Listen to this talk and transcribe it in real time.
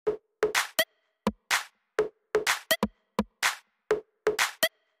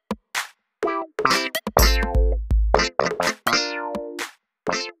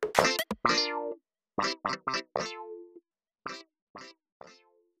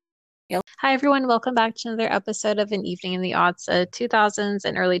Hi, everyone. Welcome back to another episode of An Evening in the Aughts, a 2000s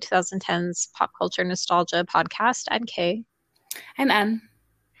and early 2010s pop culture nostalgia podcast. I'm Kay. I'm Em.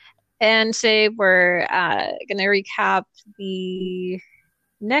 And today we're going to recap the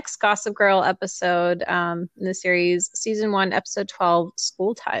next Gossip Girl episode in the series, season 1, episode 12,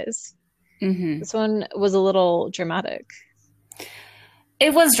 School Ties. Hmm This one was a little dramatic.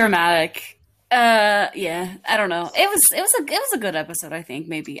 It was dramatic. Yeah, I don't know. It was a good episode. I think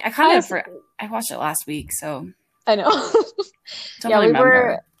maybe I watched it last week, so I know. don't Yeah, really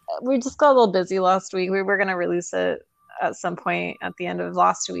remember. we just got a little busy last week. We were going to release it at some point at the end of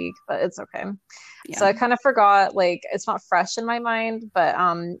last week, but it's okay. So Yeah, I kind of forgot, like it's not fresh in my mind, but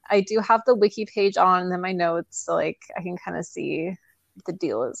I do have the wiki page on and then my notes, so like I can kind of see what the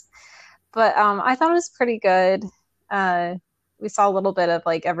deal is. But I thought it was pretty good. We saw a little bit of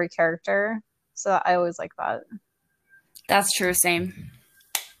like every character, so I always like that. that's true. Same.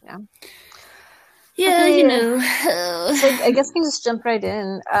 Yeah. Yeah, you Okay. know. So I guess we can just jump right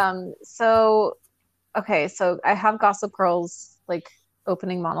in. So I have Gossip Girl's like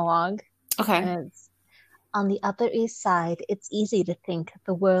opening monologue, Okay. and it's on the Upper East Side. It's easy to think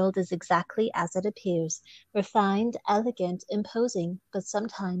the world is exactly as it appears, refined, elegant, imposing, but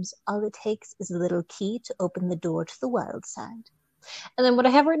sometimes all it takes is a little key to open the door to the wild side. And then what I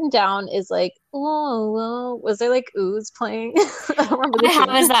have written down is like, oh, well, was there like ooze playing? I don't remember I the have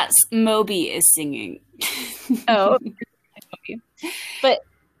is singer. that Moby is singing. Oh, but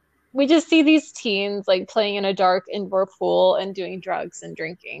we just see these teens like playing in a dark indoor pool and doing drugs and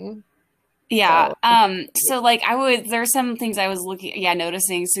drinking. Yeah. So So like there's some things I was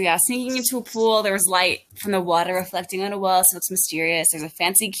noticing. So yeah, sneaking into a pool, there was light from the water reflecting on a wall, so it's mysterious. There's a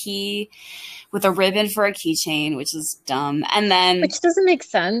fancy key with a ribbon for a keychain, which is dumb. And then which doesn't make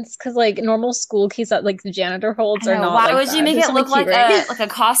sense because like normal school keys that like the janitor holds I are know, not why like would you that. make There's it only look key like ring. a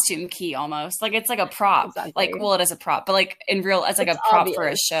costume key almost? Like it's like a prop. Like, Exactly. well, it is a prop, but like in real it's like It's a prop for a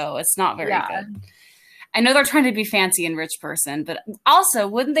obvious. show. It's not very Yeah. good. I know they're trying to be fancy and rich person, but also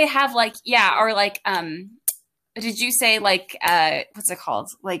wouldn't they have like or like did you say like what's it called?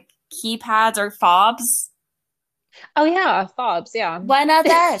 Like keypads or fobs? Oh yeah, fobs. Yeah. Why not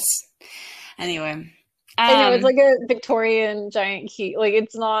that? Anyway. I know it's Um like a Victorian giant key. Like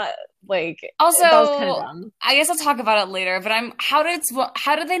it's not like that was kind of Also, dumb. I guess I'll talk about it later, but how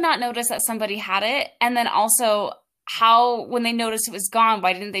did they not notice that somebody had it? And then also how when they noticed it was gone,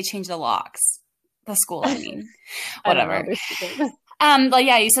 why didn't they change the locks? The school, I mean. I don't know. Whatever. They're stupid. But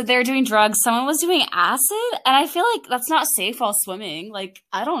yeah, you said they were doing drugs. Someone was doing acid, and I feel like that's not safe while swimming. Like,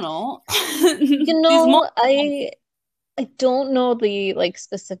 I don't know. You These know, I don't know the like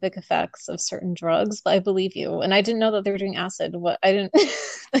specific effects of certain drugs, but I believe you. And I didn't know that they were doing acid. What I didn't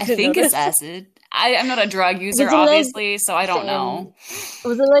I I didn't think it's notice. acid. I'm not a drug user, Was it like obviously, so I don't same? know.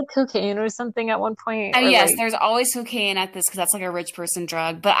 Was it like cocaine or something at one point? I mean, Or yes, like there's always cocaine at this because that's like a rich person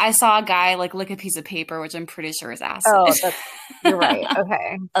drug. But I saw a guy like lick a piece of paper, which I'm pretty sure is acid. oh, that's you're right.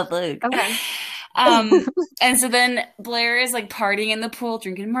 Okay. A look. Okay. Um, and so then Blair is like partying in the pool,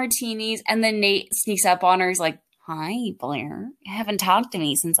 drinking martinis, and then Nate sneaks up on her. He's like, "Hi, Blair. You haven't talked to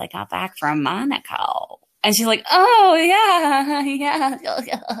me since I got back from Monaco." And she's like, "Oh yeah,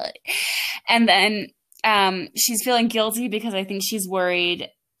 yeah." And then she's feeling guilty because I think she's worried.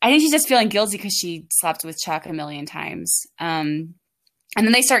 I think she's just feeling guilty because she slept with Chuck a million times. And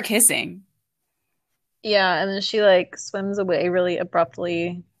then they start kissing. Yeah, and then she like swims away really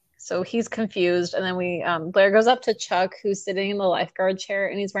abruptly. So he's confused, and then we Blair goes up to Chuck, who's sitting in the lifeguard chair,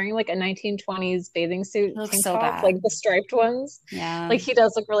 and he's wearing like a 1920s bathing suit It looks tank so top, like bad. the striped ones. Yeah. Like he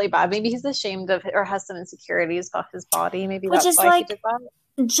does look really bad. Maybe he's ashamed of or has some insecurities about his body. Maybe Which that's is why he like, did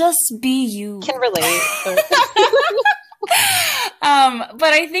that. just be you. Can relate, but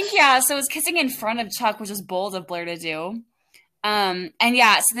But I think, yeah, so it's kissing in front of Chuck, which is bold of Blair to do. And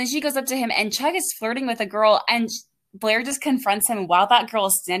yeah, so then she goes up to him and Chuck is flirting with a girl and Blair just confronts him while that girl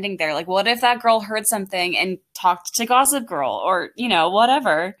is standing there. Like, what if that girl heard something and talked to Gossip Girl or,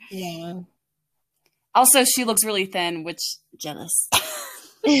 whatever. yeah. Also, she looks really thin, which jealous.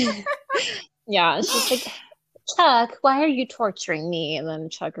 Yeah, she's like, Chuck, why are you torturing me? And then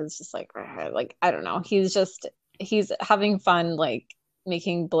Chuck is just like I don't know. He's having fun, like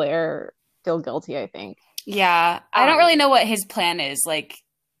making Blair feel guilty, I think. Yeah, I don't really Um, know what his plan is. Like,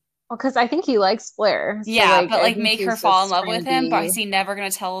 well, because I think he likes Blair, so yeah, like but I like think make her he's fall in just love trying to with him, but is be. he never gonna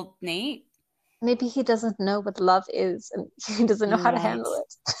tell Nate? Maybe he doesn't know what love is, and he doesn't know You're how to right. handle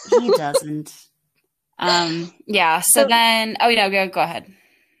He it. doesn't. Yeah, so So, then go ahead.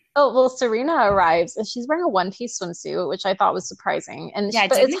 oh well, Serena arrives, and she's wearing a one-piece swimsuit, which I thought was surprising, and Yeah, I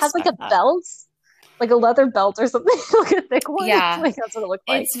but it didn't has like a expect that. belt. like a leather belt or something, like a thick one. Yeah. Like that's what it looked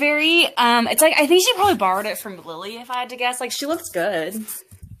like. It's very, it's like, I think she probably borrowed it from Lily, if I had to guess. Like, she looks good.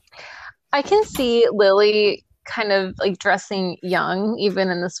 I can see Lily kind of like dressing young, even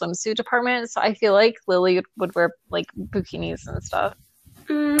in the swimsuit department. So I feel like Lily would wear like bikinis and stuff.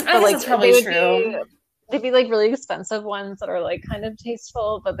 I But guess like that's probably true. they'd be like really expensive ones that are like kind of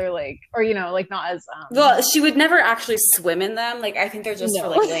tasteful, but they're like, or you know, like not as Well, she would never actually swim in them. Like, I think they're just for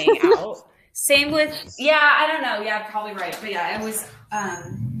no. like laying out. Same with, yeah, I don't know. Yeah, probably right. But yeah, it was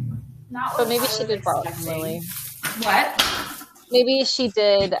not But what maybe I she was did borrow from expecting. Lily. What? Maybe she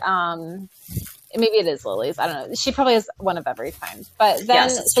did. Maybe it is Lily's. I don't know. She probably has one of every kind. But then,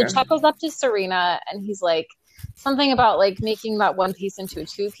 Yes, that's so true. Chuck goes up to Serena and he's like, something about like making that one piece into a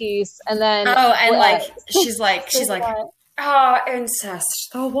two piece. And then, Oh, and like, Serena- she's like, ah, incest,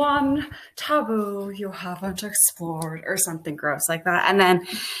 the one taboo you haven't explored, or something gross like that. And then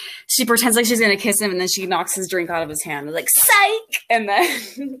she pretends like she's gonna kiss him, and then she knocks his drink out of his hand, like psych. And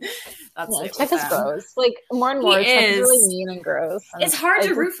then that's yeah, it. Chuck with is them. gross. Like more and more, He Chuck is is. really mean and gross. And It's hard to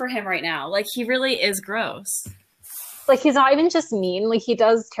like, root for him right now. Like, he really is gross. like he's not even just mean, like he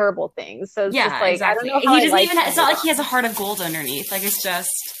does terrible things. So it's Yeah, just like exactly. I don't know how He doesn't I like even. him It's not like he has a heart of gold underneath. Like, it's just.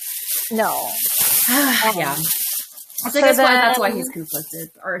 no. Yeah. I So think that's why then- he's conflicted,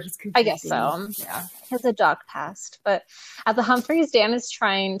 or he's conflicted. I guess so. Yeah. He has a dark past. But at the Humphreys, Dan is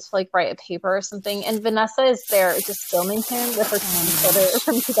trying to like write a paper or something, and Vanessa is there just filming him with her camcorder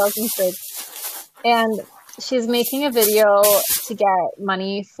from 2006, and she's making a video to get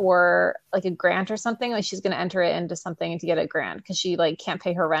money for like a grant or something. Like she's going to enter it into something to get a grant because she like can't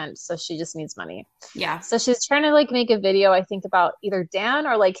pay her rent, so she just needs money. Yeah. So she's trying to like make a video, I think, about either Dan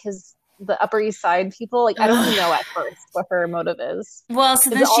or like the Upper East Side people. Like I don't even know at first what her motive is. Well, so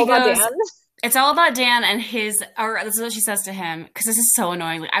Is then it all she about goes. Dan? It's all about Dan and his, or this is what she says to him, because this is so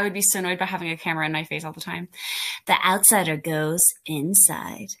annoying. Like, I would be so annoyed by having a camera in my face all the time. The outsider goes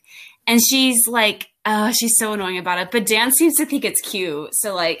inside. And she's like, she's so annoying about it. But Dan seems to think it's cute.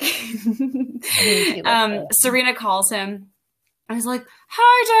 So like, Serena calls him and he's like,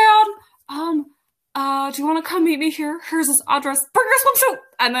 "Hi, Dan. Do you want to come meet me here? Here's this address. Bring your swimsuit."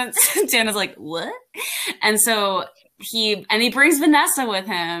 And then Dan is like, "What?" And so he brings Vanessa with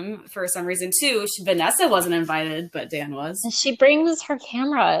him for some reason too. Vanessa wasn't invited, but Dan was. And she brings her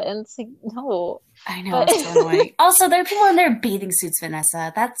camera, and it's like, no. I know, it's so annoying. Also, there are people in their bathing suits,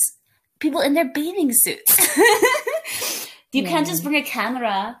 Vanessa. That's people in their bathing suits. You can't just bring a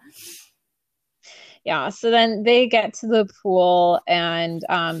camera. Yeah, so then they get to the pool, and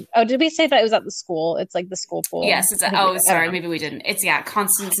did we say that it was at the school? It's like the school pool. Yes, sorry, maybe we didn't. It's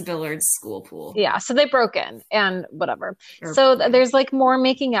Constance Billard's school pool. Yeah, so they broke in and whatever. So there's like more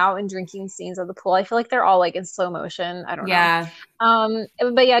making out and drinking scenes at the pool. I feel like they're all like in slow motion. I don't know.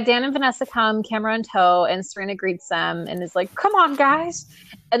 But yeah, Dan and Vanessa come, camera in tow, and Serena greets them and is like, "Come on, guys."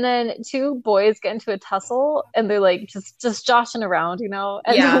 And then two boys get into a tussle, and they're like just joshing around, you know.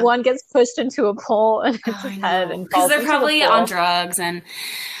 And the one gets pushed into a pool and hits his head, and because they're probably the on drugs. And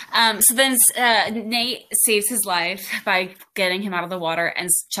so then Nate saves his life by getting him out of the water, and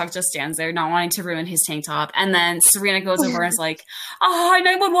Chuck just stands there, not wanting to ruin his tank top. And then Serena goes over and is like, "Oh,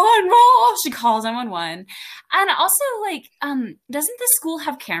 911!" She calls 911. And also, like, doesn't the school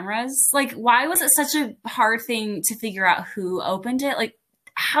have cameras? Like, why was it such a hard thing to figure out who opened it? Like,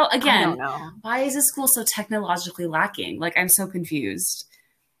 how, again, I don't know. Why is the school so technologically lacking? Like, I'm so confused.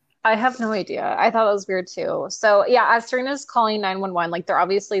 I have no idea. I thought that was weird too. So yeah, as Serena's calling 911, like they're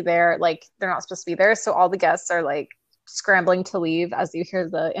obviously there, like they're not supposed to be there. So all the guests are like scrambling to leave as you hear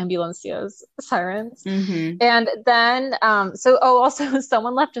the ambulancia's sirens. Mm-hmm. And then, also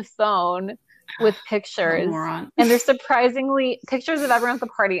someone left a phone with pictures, and they're surprisingly pictures of everyone at the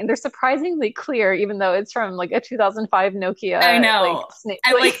party, and they're surprisingly clear, even though it's from like a 2005 Nokia. I know, and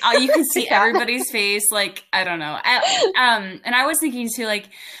like you can see yeah. everybody's face. Like, I don't know. And I was thinking too, like,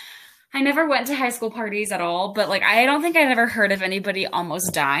 I never went to high school parties at all, but like I don't think I'd ever heard of anybody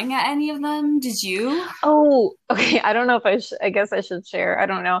almost dying at any of them. Did you? Oh, okay. I don't know if I guess I should share. I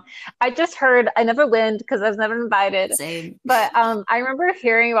don't know. I just heard, I never went because I was never invited. Same. But I remember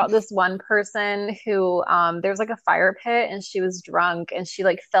hearing about this one person who there was like a fire pit, and she was drunk and she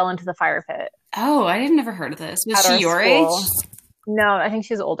like fell into the fire pit. Oh, I had never heard of this. Was she your age? No, I think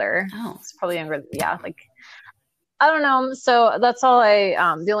she's older. Oh, it's probably younger. Yeah, like I don't know. So that's all the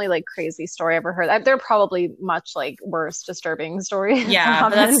only like crazy story I ever heard. There are probably much like worse, disturbing stories. Yeah,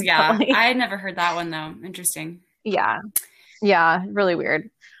 but that's I had never heard that one though. Interesting. Yeah, really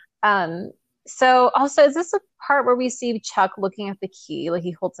weird. So also, is this a part where we see Chuck looking at the key, like he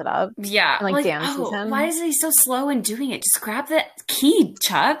holds it up, Yeah, and like like, Dan sees oh, why him? is he so slow in doing it? Just grab that key,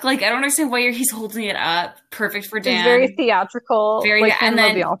 Chuck. Like, I don't understand why he's holding it up. Perfect for It's very Dan. theatrical, Very, like and Phantom of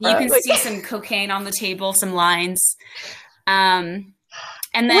the then you Opera. can Like, see some cocaine on the table, some lines. Um,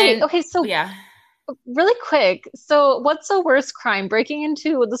 and wait, then, okay, so yeah. really quick, so what's the worst crime, breaking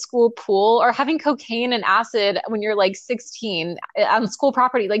into the school pool or having cocaine and acid when you're like 16 on school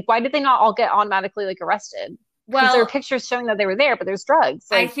property? Like, why did they not all get automatically like arrested? Because there are Well, pictures showing that they were there, but there's drugs,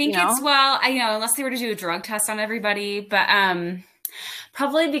 I like, think it's, well, I know, unless they were to do a drug test on everybody, but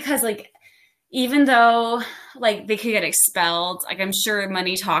probably because like even though like they could get expelled, like I'm sure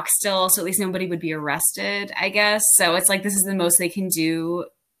money talks still, so at least nobody would be arrested, I guess. So it's like this is the most they can do,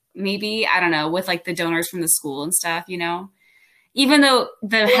 maybe, I don't know, with like the donors from the school and stuff, you know? Even though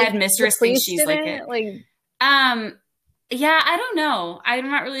the like the headmistress thinks police she's like it. didn't like. Um yeah, I don't know. I'm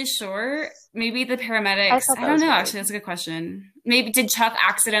not really sure. Maybe the I paramedics. thought I that don't was know, weird. actually. That's a good question. Maybe did Chuck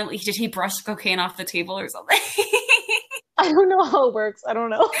accidentally did he brush cocaine off the table or something? I don't know how it works. I don't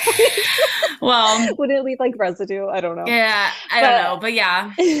know. Well, Would it leave like residue? I don't know. yeah, I don't But know, but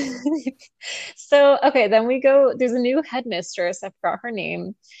yeah. so okay, then we go. There's a new headmistress. I forgot her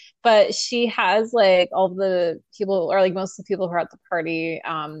name, but she has like all the people, or like most of the people who are at the party,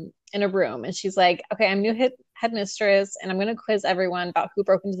 in a room, and she's like, "Okay, I'm new headmistress, and I'm gonna quiz everyone about who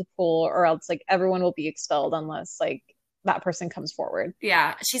broke into the pool, or else like everyone will be expelled unless like that person comes forward."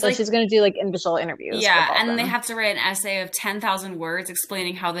 Yeah, she's So like, she's gonna do like individual interviews with yeah, all of and they them. have to write an essay of 10,000 words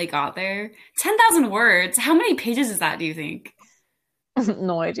explaining how they got there. 10,000 words? How many pages is that, do you think?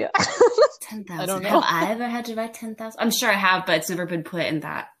 No idea. I 10,000. don't Have know. I ever had to write 10,000? I'm sure I have, but it's never been put in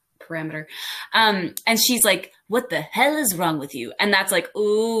that parameter. And she's like, what the hell is wrong with you? And that's like,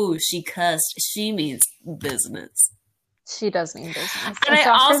 ooh, she cussed. She means business. She does mean business. And And I so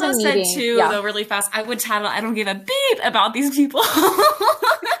after the also said meeting, too, yeah, though, really fast, I would tattle. I don't give a beep about these people.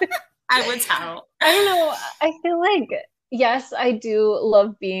 I would tattle. I don't know. I feel like yes, I do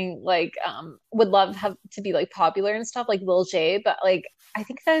love being like would love have to be like popular and stuff like Lil J, but like I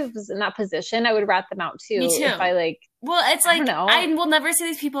think if I was in that position, I would rat them out Me too if too. I like Well, it's I don't like I know. will never see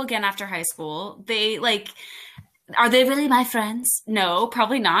these people again after high school. They like, are they really my friends? No,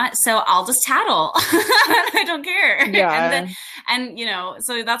 probably not. So I'll just tattle. I don't care. And then, Yeah. and you know,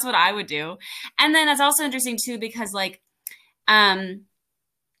 so that's what I would do. And then it's also interesting too because like, um,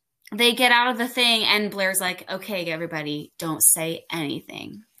 they get out of the thing and Blair's like, okay, everybody, don't say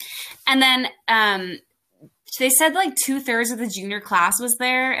anything. And then, they said like 2/3 of the junior class was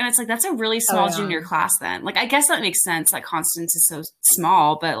there, and it's like that's a really Oh small yeah. junior class. Then, like, I guess that makes sense. Like, Constance is so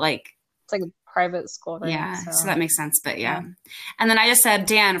small, but like, It's like a private school, right? yeah, so So that makes sense. But yeah. yeah, and then I just said,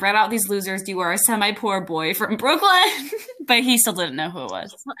 Dan, read out these losers. You are a semi-poor boy from Brooklyn, but he still didn't know who it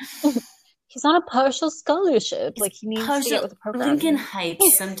was. He's on a partial scholarship. It's Like he needs to get partial. with the Lincoln program.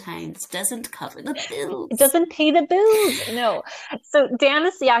 Heights sometimes doesn't cover the It bills. doesn't pay the bills. No. So Dan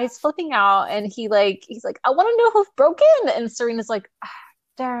is, yeah, he's flipping out and he's like, I want to know who broke in. And Serena's like, ah,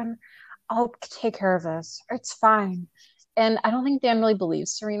 Dan, I'll take care of this. It's fine. And I don't think Dan really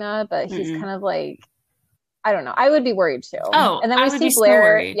believes Serena, but he's Mm-mm. kind of like, I don't know. I would be worried too. Oh, And then I we would be see so Blair.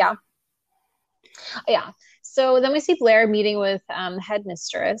 worried. Yeah. Yeah. So then we see Blair meeting with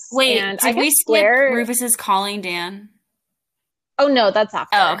headmistress. Wait, And I did we guess skip Blair, Rufus's calling Dan? oh no, that's Oh,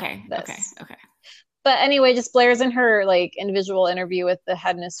 after okay, okay, this. okay. But anyway, just Blair's in her like individual interview with the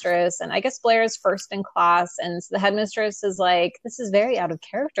headmistress, and I guess Blair is first in class, and so the headmistress is like, "This is very out of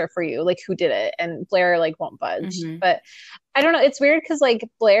character for you. Like, who did it?" And Blair like won't budge. Mm-hmm. But I don't know. It's weird because like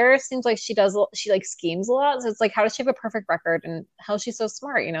Blair seems like she like schemes a lot. So it's like, how does she have a perfect record, and how is she so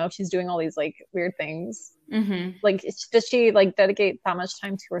smart? You know, if she's doing all these like weird things. Mm-hmm. Like, does she like dedicate that much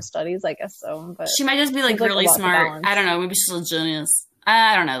time to her studies? I guess so, but She might just be like seems like a really lot to smart. I balance. don't know. Maybe she's a genius.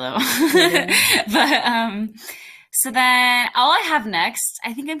 I don't know Maybe. though. But so then all I have next,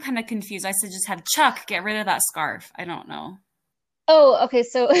 I think I'm kind of confused. I said just have Chuck get rid of that scarf. I don't know. Oh, okay.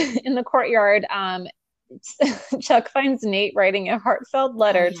 So in the courtyard, Chuck finds Nate writing a heartfelt Oh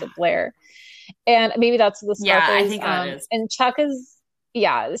letter yeah. to Blair, and maybe that's what the Yeah, scarf I is. think that is. And Chuck is,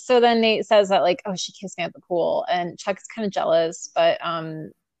 yeah. So then Nate says that like, oh, she kissed me at the pool, and Chuck is kind of jealous, but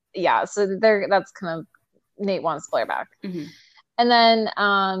yeah. So there, that's kind of Nate wants Blair back. Mm-hmm. And then,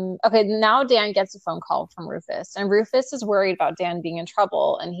 okay, now Dan gets a phone call from Rufus, and Rufus is worried about Dan being in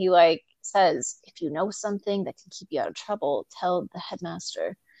trouble, and he like says, "If you know something that can keep you out of trouble, tell the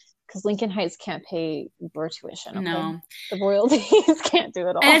headmaster, because Lincoln Heights can't pay your tuition. Okay, No. the royalties can't do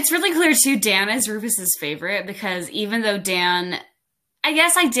it And all." it's really clear too, Dan is Rufus's favorite because even though Dan I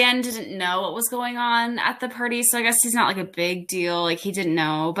guess like Dan didn't know what was going on at the party, so I guess he's not like a big deal. Like he didn't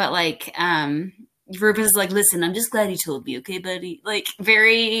know, but like Rufus is like, listen, I'm just glad he told me, okay, buddy? Like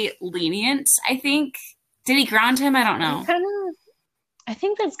very lenient, I think. Did he ground him? I don't I'm know. kind of I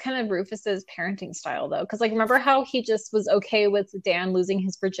think that's kind of Rufus's parenting style though. Because like remember how he just was okay with Dan losing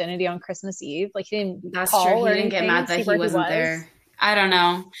his virginity on Christmas Eve? Like he didn't That's true. call He or didn't get anything, mad see that he where he wasn't was. there. I don't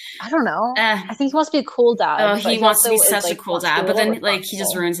know. I don't know. Uh, I think he wants to be a cool oh, dad, but he he wants to be also is such a like cool wants to be dad, a but little then like he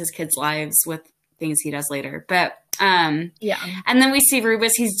just responsible. ruins his kids' lives with things he does later. But Yeah. and then we see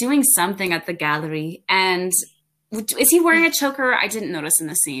Rubus. He's doing something at the gallery, and is he wearing a choker? I didn't notice in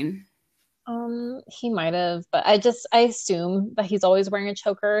the scene. He might have, but I assume that he's always wearing a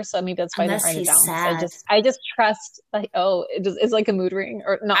choker, so maybe that's why I didn't Unless write it he's down. Because sad. I just trust that it's like a mood ring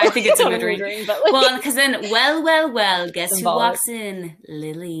or not I think it's a not a mood mood ring. ring, but like Well, because then, well, guess who symbolic. walks in?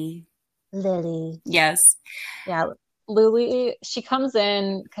 Lily. Lily. Yes. Yeah, Lily, she comes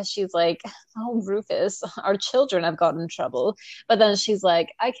in because she's like, "Oh, Rufus, our children have gotten in trouble." But then she's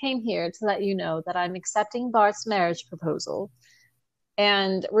like, "I came here to let you know that I'm accepting Bart's marriage proposal."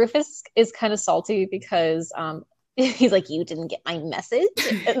 And Rufus is kind of salty because he's like, "You didn't get my message."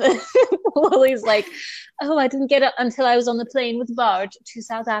 And then Lily's like, "Oh, I didn't get it until I was on the plane with Bart to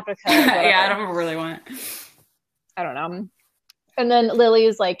South Africa, Yeah, I whatever." don't really want. I don't know. And then Lily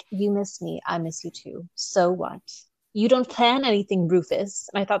is like, "You miss me. I miss you too. So what? You don't plan anything, Rufus."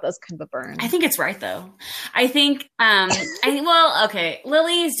 And I thought that was kind of a I burn. think it's right though. I think okay.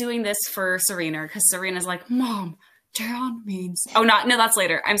 Lily is doing this for Serena because Serena's like, Mom, Daron means not no, that's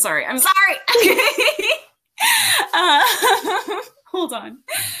later. I'm sorry. I'm sorry. uh, hold on.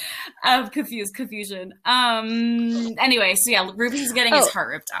 Confusion. Anyway, so yeah, Ruby's getting his Oh, heart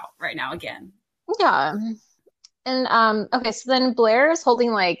ripped out right now again. yeah. And okay, so then Blair is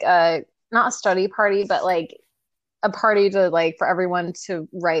holding like a not a study party, but like a party to like for everyone to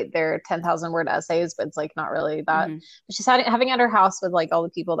write their 10,000 word essays, but it's like not really that. Mm-hmm. But she's having at her house with like all the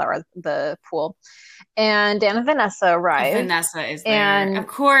people that were at the pool. And Dan and Vanessa arrive Vanessa is there. Of and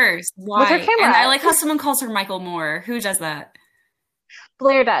course. with her Why? And I camera. like how someone calls her Michael Moore. Who does that?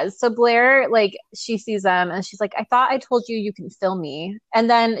 Blair does. So Blair, like, she sees them and she's like, "I thought I told you you can film me." And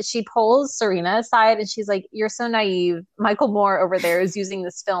then she pulls Serena aside and she's like, "You're so naive. Michael Moore over there is using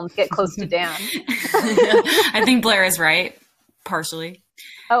this film to get close to Dan." I think Blair is right, partially.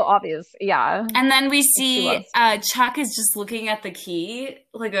 Oh, obvious. Yeah. And then we She see was. Chuck is just looking at the key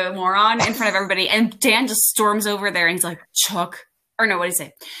like a moron in front of everybody. And Dan just storms over there and he's like, Chuck. Or no, what did he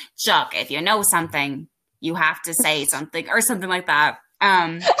say? Chuck, if you know something, you have to say something or something like that.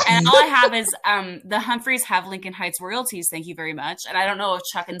 And all I have is the Humphreys have Lincoln Heights royalties. Thank you very much. And I don't know if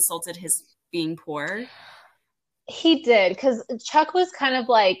Chuck insulted his being poor. He did, because Chuck was kind of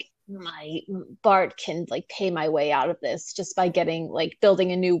like, my Bart can like pay my way out of this just by getting like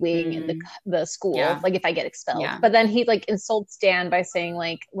building a new wing in the school, Yeah. like if I get expelled. Yeah. But then he like insults Dan by saying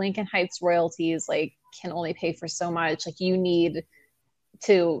like Lincoln Heights royalties like can only pay for so much. Like you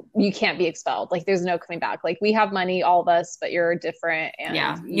can't be expelled. Like there's no coming back. Like we have money, all of us, but you're different and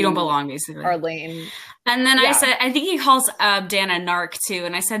you don't belong, basically. are lame. And then I Yeah. said, I think he calls Dan a narc too.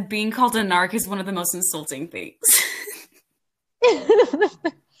 And I said, being called a narc is one of the most insulting things.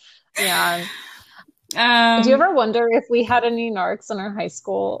 Yeah. Do you ever wonder if we had any narcs in our high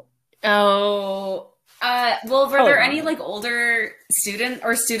school? Well, were Probably there not. any like older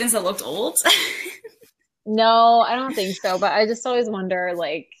students that looked old? No, I don't think so. But I just always wonder,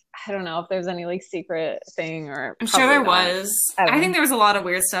 like, I don't know if there's any like secret thing or I'm sure there not. was. I don't I think know. there was a lot of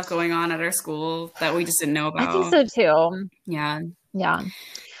weird stuff going on at our school that we just didn't know I think about. so too. Yeah. Yeah.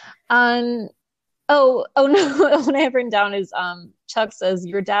 Um. Oh no. What I have written down is Chuck says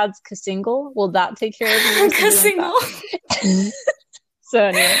your dad's single. Will that take care of you or something like Single. that? So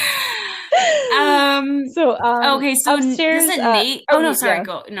anyway. So Okay, so upstairs. doesn't Nate? Oh no, sorry. Yeah.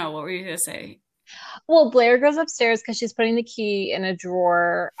 Go. No, what were you gonna say? Well, Blair goes upstairs because she's putting the key in a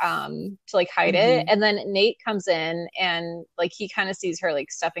drawer to like hide it. And then Nate comes in and like he kind of sees her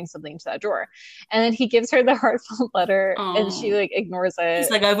like stuffing something into that drawer. And then he gives her the heartfelt letter and she like ignores it. He's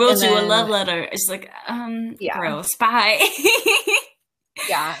like, I wrote you a love letter. It's like, yeah. gross. Bye.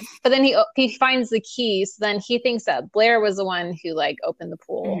 Yeah. But then he finds the key. So then he thinks that Blair was the one who like opened the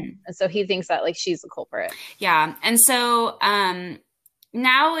pool. And so he thinks that like she's the culprit. Yeah. And so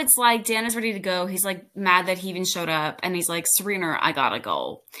now it's like Dan is ready to go. He's like mad that he even showed up. And he's like, Serena, I gotta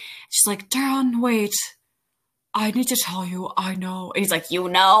go. She's like, Dan, wait. I need to tell you, I know. And he's like, you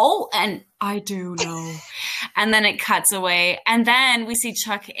know? And I do know. And then it cuts away. And then we see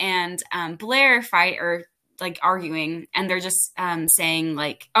Chuck and Blair fight or like arguing. And they're just saying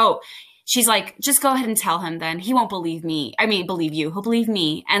like, oh, she's like, just go ahead and tell him then. He won't believe me. I mean, believe you. He'll believe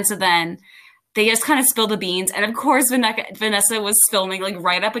me. And so then they just kind of spill the beans. And of course, Vanessa was filming like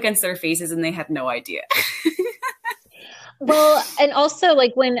right up against their faces and they had no idea. Well, and also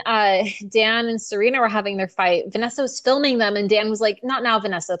like when Dan and Serena were having their fight, Vanessa was filming them and Dan was like, not now,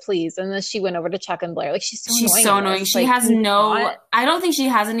 Vanessa, please. And then she went over to Chuck and Blair. Like she's so annoying. She like, has I don't think she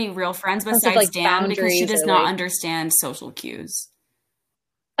has any real friends besides like Dan because she does not understand social cues.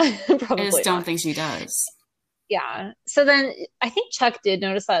 Probably I just don't think she does. Yeah. So then I think Chuck did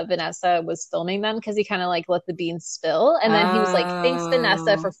notice that Vanessa was filming them because he kind of like let the beans spill. And then he was like, thanks,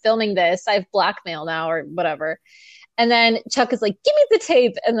 Vanessa, for filming this. I have blackmail now or whatever. And then Chuck is like, give me the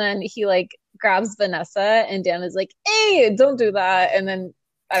tape. And then he like grabs Vanessa and Dan is like, hey, don't do that. And then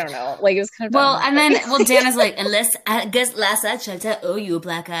I don't know. Like it was kind of well, and then Dan is like, unless I guess last I checked, I owe you a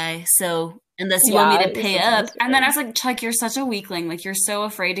black eye. So unless you want me to pay up. And then I was like, Chuck, you're such a weakling. Like you're so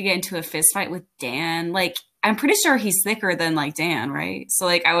afraid to get into a fist fight with Dan. Like I'm pretty sure he's thicker than like Dan, right? So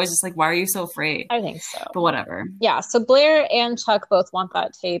like I was just like, why are you so afraid? I think so. But whatever. Yeah. So Blair and Chuck both want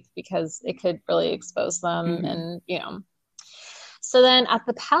that tape because it could really expose them and you know. So then at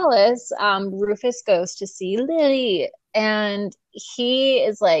the palace, Rufus goes to see Lily and he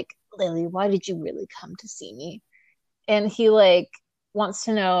is like, Lily, why did you really come to see me? And he like wants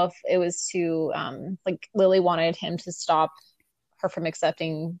to know if it was to like Lily wanted him to stop her from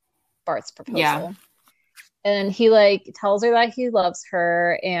accepting Bart's proposal. Yeah. And he like tells her that he loves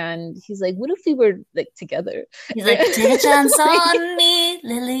her and he's like, what if we were like together? He's like, take a chance on me,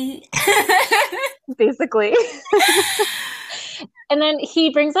 Lily. Basically. And then he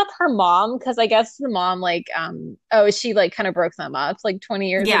brings up her mom because I guess the mom like she like kind of broke them up like 20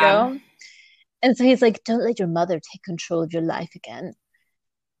 years ago. And so he's like, don't let your mother take control of your life again.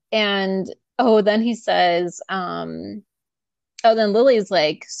 And then he says, then Lily's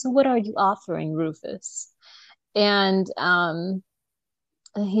like, so what are you offering, Rufus? And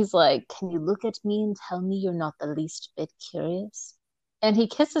he's like, can you look at me and tell me you're not the least bit curious? And he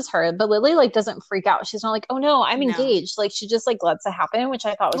kisses her, but Lily like doesn't freak out. She's not like, oh no, I'm engaged. Like she just like lets it happen, which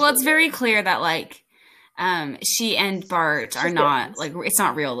I thought was it's very clear that like she and Bart are not like, it's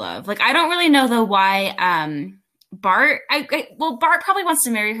not real love. Like I don't really know though why Bart Bart probably wants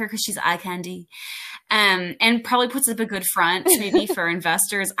to marry her because she's eye candy. And probably puts up a good front maybe for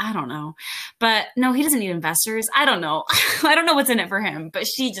investors. I don't know. But no, he doesn't need investors. I don't know. I don't know what's in it for him, but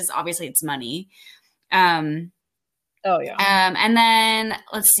she just, obviously it's money. And then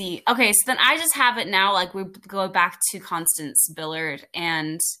let's see. Okay. So then I just have it now. Like we go back to Constance Billard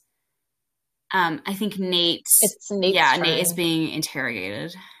and, I think Nate. It's Nate's turn. Nate is being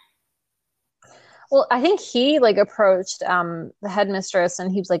interrogated. Well, I think he like approached the headmistress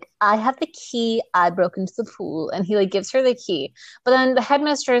and he was like, I have the key. I broke into the pool. And he like gives her the key. But then the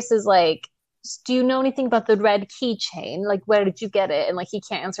headmistress is like, do you know anything about the red keychain? Like, where did you get it? And like, he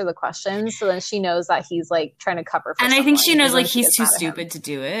can't answer the questions. So then she knows that he's like trying to cover for And I think she knows like he's too stupid to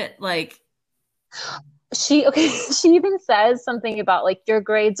do it. Like, she even says something about like your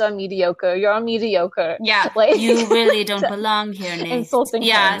grades are mediocre. You're mediocre. Yeah, like you really don't belong here, Nate. Insulting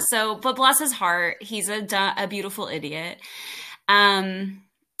him. So but bless his heart, he's a beautiful idiot. And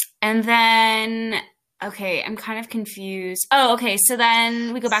then okay, I'm kind of confused. Oh, okay. So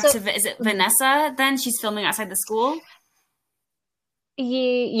then we go back to is it Vanessa? Then she's filming outside the school.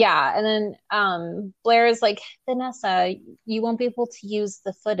 Yeah, and then Blair is like, Vanessa, you won't be able to use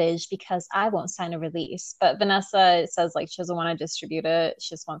the footage because I won't sign a release. But Vanessa says like she doesn't want to distribute it.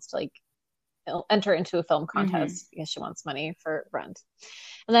 She just wants to like enter into a film contest because she wants money for rent.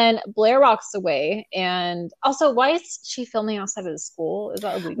 And then Blair walks away. And also, why is she filming outside of the school? Is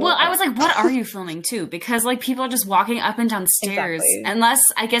that illegal? Well, I was like, what are you filming too? Because like people are just walking up and down stairs. Exactly. Unless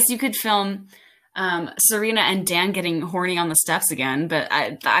I guess you could film Serena and Dan getting horny on the steps again, but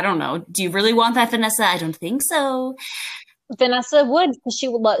I don't know. Do you really want that, Vanessa? I don't think so. Vanessa would because she's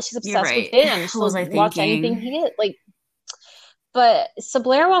obsessed with Dan. She'll watch anything he did. Like, but so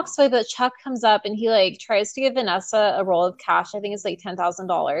Blair walks away, but Chuck comes up and he like tries to give Vanessa a roll of cash. I think it's like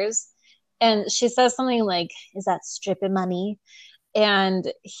 $10,000, and she says something like, "Is that stripping money?" And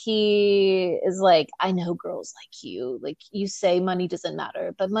he is like, I know girls like you. Like, you say money doesn't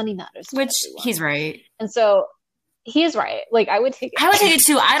matter, but money matters. Which everyone. He's right. And so he is right. Like, I would take it. I would take it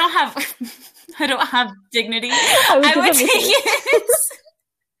too. I don't have dignity. I would take it.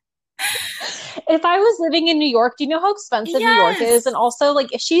 If I was living in New York, do you know how expensive New York is? And also,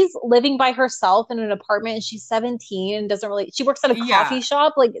 like, if she's living by herself in an apartment and she's 17 and she works at a coffee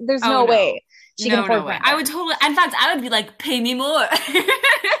shop, like, there's no way. She can afford way. I would totally. In fact, I would be like, pay me more.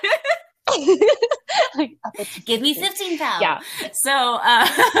 Like, give give me 15 pounds. Yeah. So,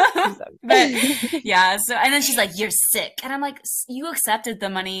 but yeah. So, and then she's like, you're sick. And I'm like, you accepted the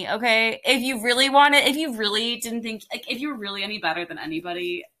money. Okay. If you really wanted, if you really didn't think, like, if you were really any better than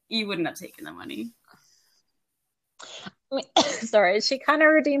anybody, you wouldn't have taken the money. I mean, sorry, she kind of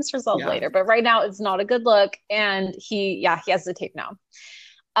redeems herself later, but right now it's not a good look. And he has the tape now.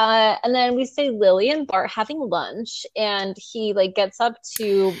 And then we see Lily and Bart having lunch, and he like gets up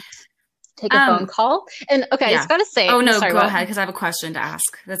to take a phone call. And okay, I just gotta say, oh no, sorry, go ahead, because I have a question to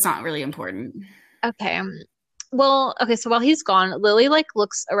ask. That's not really important. Okay. Well, okay, so while he's gone, Lily like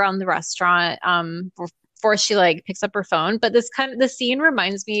looks around the restaurant before she like picks up her phone. But the scene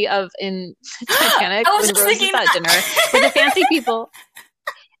reminds me of in Titanic when Rose is at dinner with the fancy people.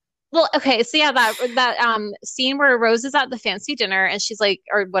 Well, okay, so yeah, that scene where Rose is at the fancy dinner and she's like,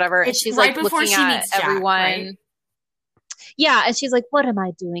 or whatever, and she's right like looking at Jack, everyone. Right? Yeah, and she's like, "What am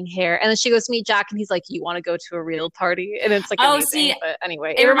I doing here?" And then she goes to meet Jack, and he's like, "You want to go to a real party?" And it's like, amazing. See, but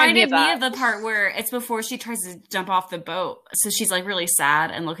anyway, it reminded me of the part where it's before she tries to jump off the boat. So she's like really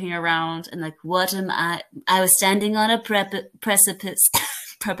sad and looking around and like, "What am I? I was standing on a precipice."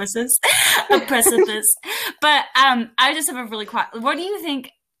 A precipice. But I just have a really quiet. What do you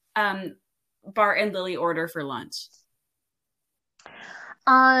think Bart and Lily order for lunch?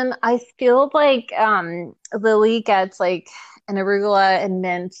 I feel like Lily gets like an arugula and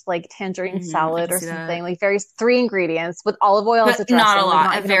mint, like tangerine salad or something. Like 3 ingredients with olive oil as a dressing. Not a lot,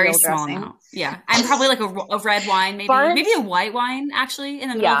 like, not a very small amount. Yeah, and probably like a red wine, maybe a white wine actually in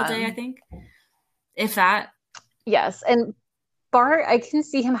the middle of the day. I think, if that. Yes, and Bart, I can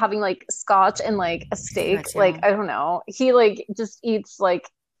see him having like scotch and like a steak. Like I don't know, he like just eats like.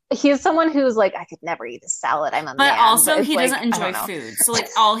 He's someone who's like, I could never eat a salad. I'm a man. But also, he doesn't enjoy food. So, like,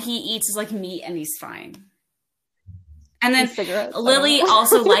 all he eats is, like, meat, and he's fine. And then Lily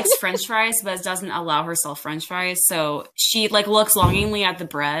also likes French fries, but doesn't allow herself French fries. So she, like, looks longingly at the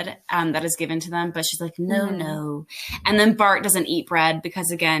bread that is given to them, but she's like, no. And then Bart doesn't eat bread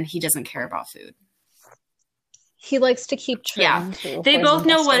because, again, he doesn't care about food. He likes to keep trim. Yeah, too, they both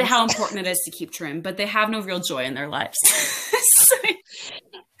know how important it is to keep trim, but they have no real joy in their lives.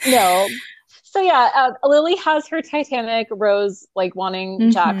 No. So yeah, Lily has her Titanic Rose like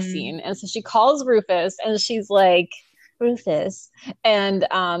wanting Jack scene, and so she calls Rufus, and she's like, Rufus, and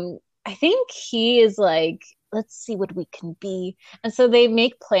I think he is like, let's see what we can be, and so they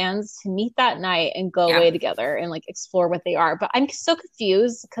make plans to meet that night and go away together and like explore what they are. But I'm so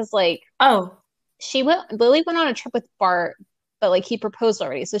confused because like, Lily went on a trip with Bart, but like he proposed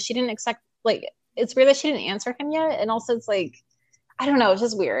already, so she didn't accept. Like, it's weird that she didn't answer him yet, and also it's like, I don't know, it's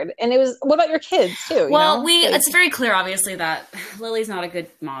just weird. And it was, what about your kids too? Well, it's very clear, obviously, that Lily's not a good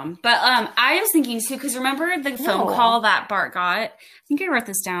mom. But I was thinking too, because remember the phone call that Bart got? I think I wrote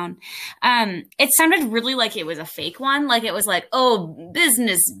this down. It sounded really like it was a fake one. Like it was like, oh,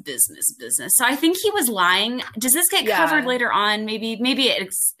 business. So I think he was lying. Does this get covered later on? Maybe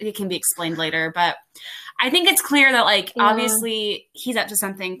it can be explained later. But I think it's clear that like, obviously he's up to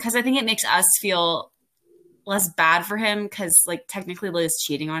something, because I think it makes us feel less bad for him, because like technically Liz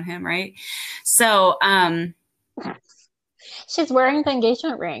cheating on him, right? So she's wearing the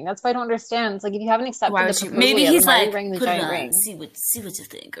engagement ring. That's why I don't understand. It's like, if you haven't accepted the proposal maybe he's like, wearing the put giant it on, ring. see what you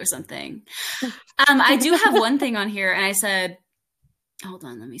think or something. I do have one thing on here, and I said, hold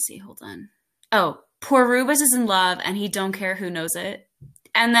on. Oh, poor Rubus is in love and he don't care who knows it.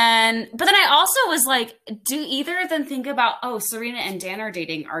 But then I also was like, do either of them think about, oh, Serena and Dan are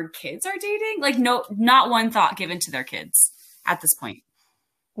dating, our kids are dating? Like, no, not one thought given to their kids at this point.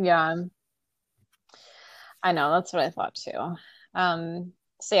 Yeah. I know, that's what I thought too.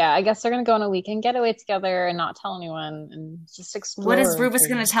 So yeah, I guess they're going to go on a weekend getaway together and not tell anyone and just explore. What is Rubus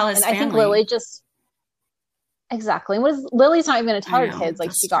going to tell his family? I think Lily just... Exactly. Lily's not even going to tell her kids,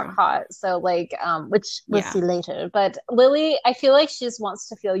 like, she got caught. So, like, which we'll see later. But Lily, I feel like she just wants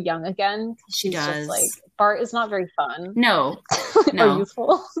to feel young again. She's just like, Bart is not very fun. No. Or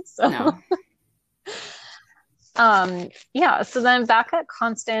youthful. So. No. Yeah. So then back at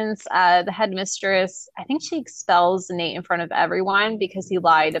Constance, the headmistress, I think she expels Nate in front of everyone because he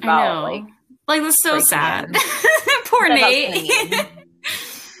lied about, like, that's so sad. Poor Nate.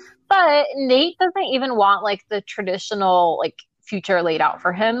 But Nate doesn't even want like the traditional like future laid out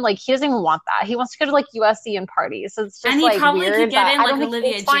for him. Like, he doesn't even want that. He wants to go to like USC and party. So it's just, and he probably could get in like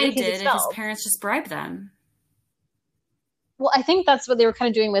Olivia Jade did if his parents just bribed them. Well, I think that's what they were kind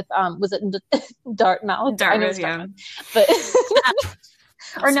of doing with was it Dartmouth? Dartmouth, yeah. But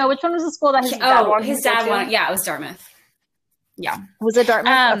or no, which one was the school that his dad wanted? His dad wanted. Yeah, it was Dartmouth. Yeah, was it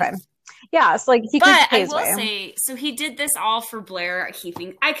Dartmouth? Okay. Yeah, so like he could But pay I his will way. say, so he did this all for Blair. He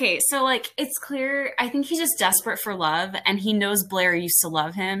think okay, so like it's clear. I think he's just desperate for love, and he knows Blair used to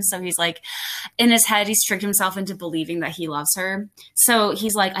love him. So he's like, in his head, he's tricked himself into believing that he loves her. So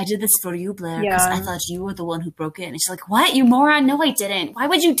he's like, I did this for you, Blair, because I Yeah. thought you were the one who broke it. And she's like, what, you moron? No, I didn't. Why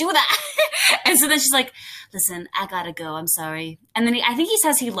would you do that? And so then she's like, listen, I gotta go. I'm sorry. And then I think he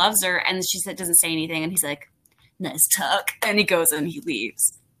says he loves her, and she doesn't say anything, and he's like, nice talk, and he goes and he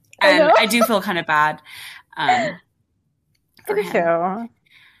leaves. I And know. I do feel kind of bad I for do too. him.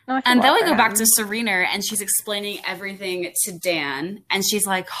 No, I feel And then bad we for go back him. to Serena, and she's explaining everything to Dan. And she's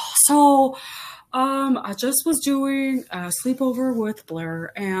like, so, I just was doing a sleepover with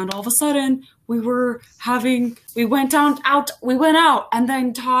Blair, and all of a sudden we went out, and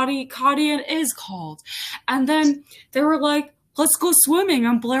then Cotty and Iz called. And then they were like, let's go swimming.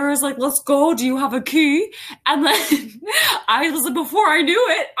 And Blair is like, let's go. Do you have a key? And then before I knew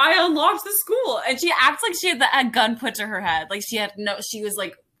it, I unlocked the school. And she acts like she had a gun put to her head. Like she was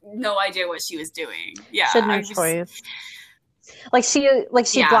like, no idea what she was doing. Yeah. She had no choice. Like she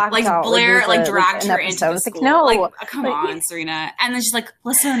blacked like out. Blair like dragged an her episode. into the It's school. like, no. Like, come on, Serena. And then she's like,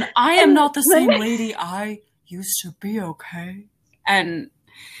 listen, I am not the same lady I used to be, okay? And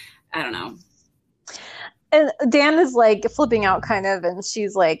I don't know. And Dan is like flipping out kind of, and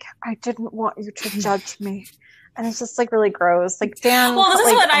she's like, I didn't want you to judge me. And it's just like really gross. Like, Dan. Well, this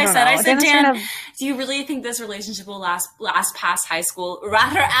is what I said. Know. I said, Dan, do you really think this relationship will last past high school?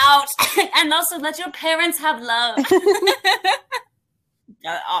 Rat her out, and also let your parents have love.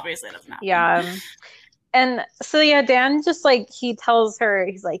 Obviously, it doesn't happen. Yeah. And so yeah, Dan just like he tells her,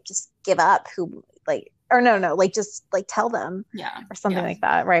 he's like, just give up. Just like tell them, or something like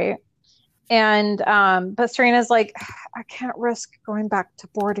that, right? And but Serena's like, I can't risk going back to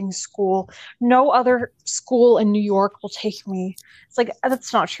boarding school. No other school in New York will take me. It's like,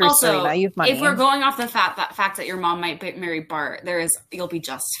 that's not true, also, Serena. You've money. If we're going off the fact that your mom might marry Bart, you'll be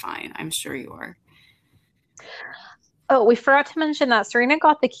just fine. I'm sure you are. Oh, we forgot to mention that Serena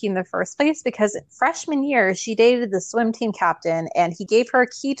got the key in the first place because freshman year she dated the swim team captain, and he gave her a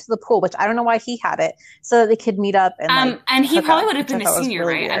key to the pool, which I don't know why he had it, so that they could meet up and and he probably would have been a senior,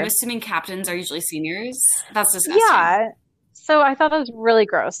 really right? weird. I'm assuming captains are usually seniors. That's disgusting. Yeah. So I thought that was really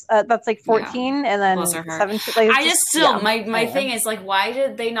gross. That's like 14 and then 17. Like, I just still, my thing is like, why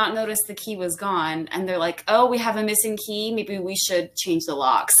did they not notice the key was gone? And they're like, oh, we have a missing key. Maybe we should change the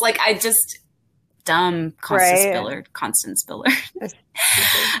locks. Like, dumb Constance Spiller.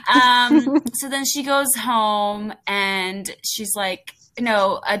 So then she goes home and she's like,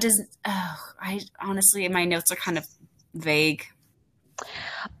 no, I honestly, my notes are kind of vague.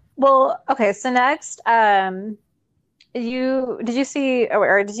 Well, okay. So next, did you see,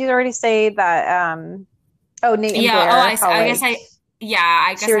 or did you already say that, Nate and Blair, I guess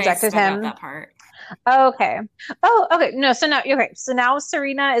I rejected him. That part. Oh, okay. Oh, okay. No, so now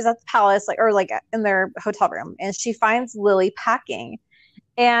Serena is at the palace, in their hotel room, and she finds Lily packing.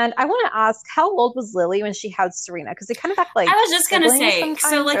 And I want to ask, how old was Lily when she had Serena? Because they kind of act like I was just gonna say.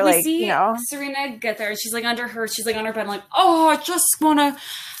 So we see Serena get there, and she's like on her bed, like, oh, I just want to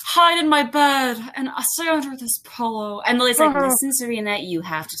hide in my bed and I stay under this pillow. And Lily's like, listen, Serena, you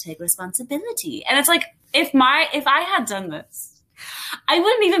have to take responsibility. And it's like, if I had done this, I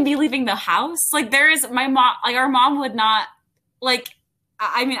wouldn't even be leaving the house. Like, our mom would not, like,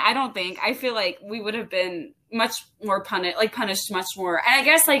 I mean, I feel like we would have been much more punished much more. And I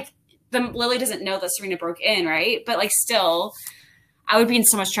guess, like, Lily doesn't know that Serena broke in, right? But, like, still, I would be in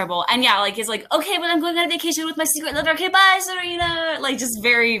so much trouble. And yeah, like, it's like, okay, but I'm going on a vacation with my secret lover. Okay, bye, Serena. Like, just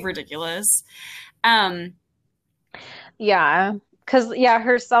very ridiculous. Yeah. Because,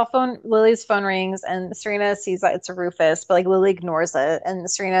 Lily's phone rings, and Serena sees that it's Rufus, but, like, Lily ignores it.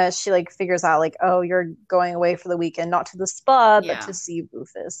 And Serena, she, like, figures out, like, oh, you're going away for the weekend, not to the spa, but to see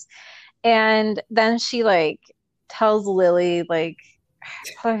Rufus. And then she, like, tells Lily, like,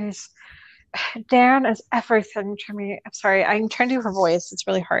 please, Dan is everything to me. I'm sorry, I'm trying to do her voice. It's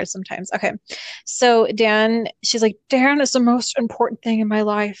really hard sometimes. Okay. So she's like, Dan is the most important thing in my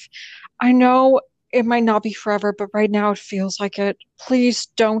life. I know it might not be forever, but right now it feels like it. Please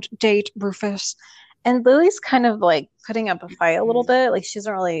don't date Rufus. And Lily's kind of like putting up a fight a little bit. Like, she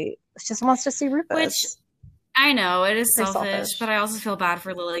just wants to see Rufus. Which, I know, it is selfish, but I also feel bad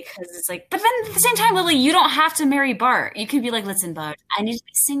for Lily because it's like, but then at the same time, Lily, you don't have to marry Bart. You could be like, listen, Bart, I need to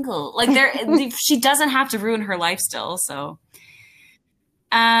be single. Like, she doesn't have to ruin her life still, so.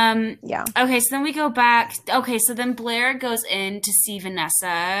 Yeah. Okay, so then we go back. Okay, so then Blair goes in to see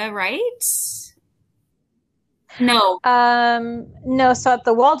Vanessa, right? No. No, so at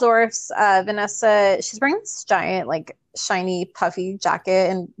the Waldorfs, Vanessa, she's wearing this giant, like shiny, puffy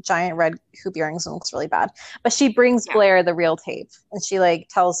jacket and giant red hoop earrings and looks really bad. But she brings Yeah. Blair the real tape and she like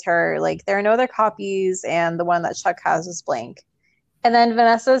tells her like there are no other copies and the one that Chuck has is blank. And then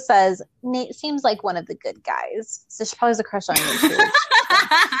Vanessa says, Nate seems like one of the good guys. So she probably has a crush on Nate too, which is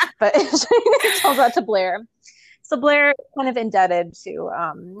fine. But she tells that to Blair. So Blair is kind of indebted to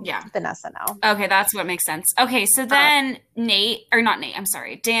Yeah. Vanessa now. Okay, that's what makes sense. Okay, so then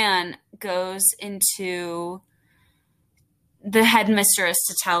Dan goes into the headmistress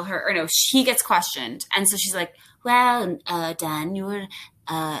to tell her, or no, he gets questioned. And so she's like, well, Dan, you were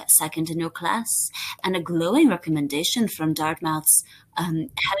second in your class, and a glowing recommendation from Dartmouth's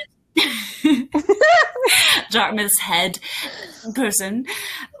Dartmouth's head person.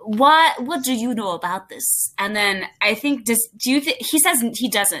 What do you know about this? And then I think he says he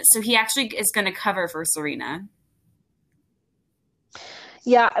doesn't, so he actually is going to cover for Serena.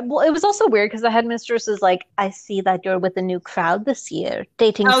 Yeah, well, it was also weird because the headmistress is like, I see that you're with a new crowd this year,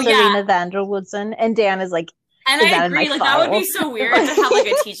 dating Serena Vanderwoodson. And Dan is like, and is I agree, like that would be so weird to have like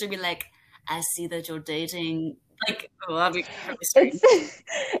a teacher be like, I see that you're dating. Like, oh, that'd be really strange.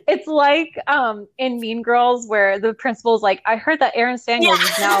 It's like in Mean Girls where the principal's like, I heard that Aaron Samuels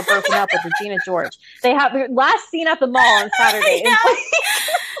is now broken up with Regina George. They have their last scene at the mall on Saturday. Yeah. And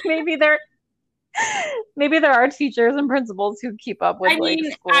maybe there are teachers and principals who keep up with school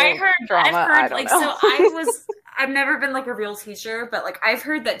drama. I've heard like know. So I've never been like a real teacher, but like I've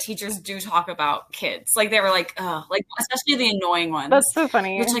heard that teachers do talk about kids. Like they were like, oh, like especially the annoying ones. That's so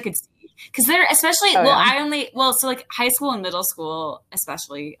funny. Which I could see. Because they're especially so like high school and middle school,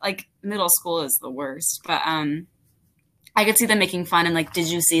 especially like middle school is the worst. But I could see them making fun and like,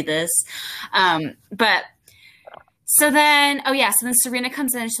 did you see this? But so then Serena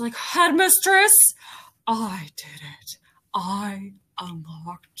comes in and she's like, headmistress, I did it. I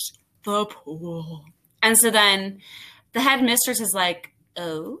unlocked the pool. And so then the headmistress is like,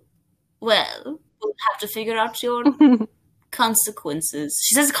 oh, well, we'll have to figure out your consequences.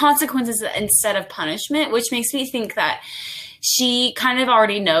 She says consequences instead of punishment, which makes me think that she kind of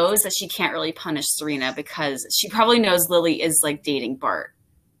already knows that she can't really punish Serena because she probably knows Lily is like dating Bart.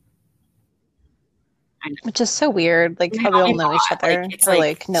 Which is so weird, like how they all know each other. Like, it's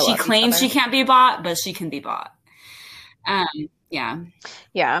like no, she claims she can't be bought, but she can be bought. Yeah.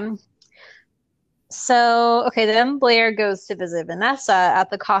 So, okay, then Blair goes to visit Vanessa at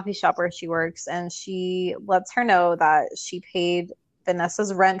the coffee shop where she works, and she lets her know that she paid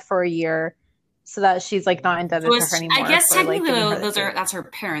Vanessa's rent for a year so that she's like not indebted to her anymore. I guess technically that's her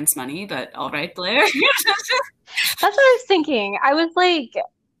parents' money, but all right, Blair. That's what I was thinking. I was like,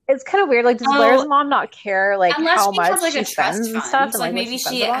 it's kind of weird. Like, does Blair's mom not care like how much like she spends and stuff? Like maybe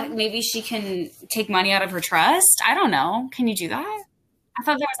she can take money out of her trust. I don't know. Can you do that? I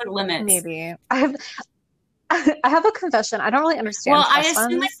thought there was like limits. Maybe I have a confession. I don't really understand. Well, I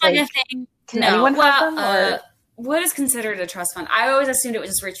assume it's like a thing. Can anyone have them? Or what is considered a trust fund? I always assumed it was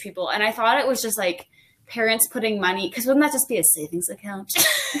just rich people, and I thought it was just like parents putting money. Because wouldn't that just be a savings account?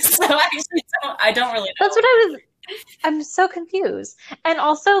 So I don't really know. That's what I'm so confused. And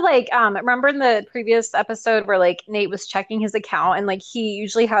also, like, remember in the previous episode where like Nate was checking his account and like he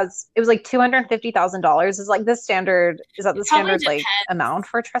usually has it was like $250,000 is like the standard like amount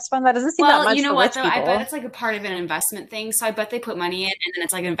for a trust fund? That doesn't seem that much. You know what though? I bet it's like a part of an investment thing. So I bet they put money in and then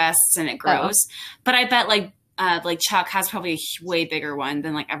it's like invests and it grows. But I bet like Chuck has probably a way bigger one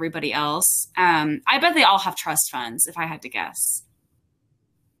than like everybody else. I bet they all have trust funds if I had to guess.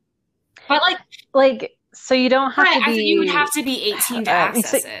 But like so you don't have to be. You would have to be 18 to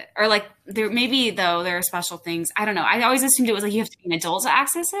access it, or like there are special things. I don't know. I always assumed it was like you have to be an adult to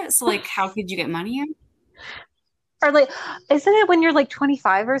access it. So like, how could you get money in? Or like, isn't it when you're like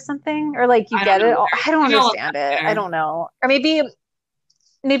 25 or something, or like you get it? I don't understand it. I don't know. Or maybe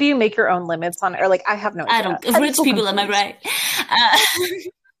you make your own limits on it, or like I have no idea. I don't. Rich people, am I right?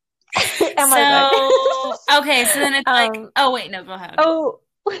 Am I right? Okay, so then it's like, oh wait, no, go ahead. Oh.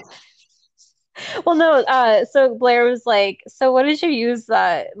 Well, no, so Blair was like, so what did you use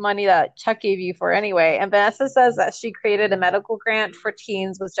that money that Chuck gave you for anyway? And Vanessa says that she created a medical grant for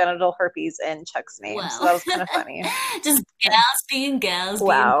teens with genital herpes in Chuck's name. Wow. So that was kind of funny. Just gals being gals.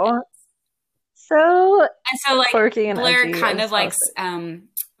 Wow. So like Blair kind of likes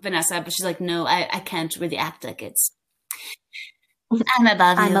Vanessa, but she's like, no, I can't really act like it's. I'm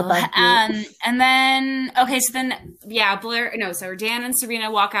above you. And then, okay, so then, so Dan and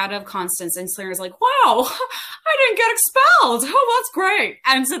Serena walk out of Constance, and Serena's like, wow, I didn't get expelled. Oh, that's great.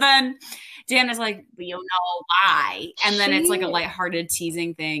 And so then Dan is like, you know why? And then it's like a lighthearted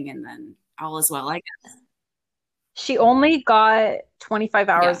teasing thing, and then all is well, I guess. She only got 25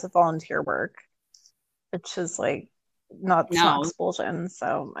 Yeah. hours of volunteer work, which is like not, it's not No, expulsion.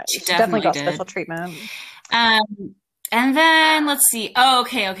 So she she definitely definitely got special did. treatment. And then let's see. Oh,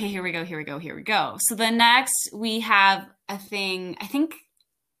 okay, okay, here we go, here we go, here we go. So the next we have a thing. I think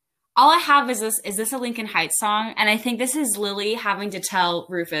all I have is this a Lincoln Heights song? And I think this is Lily having to tell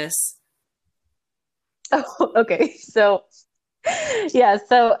Rufus. Oh, okay. So yeah,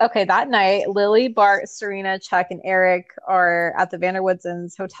 so okay, that night, Lily, Bart, Serena, Chuck, and Eric are at the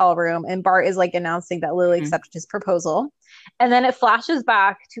Vanderwoodsons hotel room, and Bart is like announcing that Lily Mhm. accepted his proposal. And then it flashes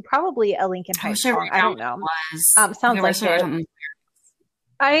back to probably a Lincoln I wish Heights I song. wrote I down don't what know. it was. Okay, I Sounds wish like I wrote it. down.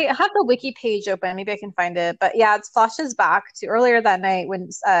 I have the wiki page open. Maybe I can find it. But yeah, it flashes back to earlier that night when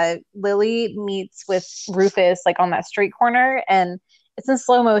Lily meets with Rufus like on that street corner, and it's in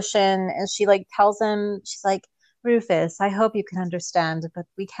slow motion. And she like tells him, she's like, Rufus, I hope you can understand, but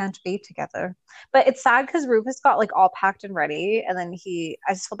we can't be together. But it's sad because Rufus got like all packed and ready, and then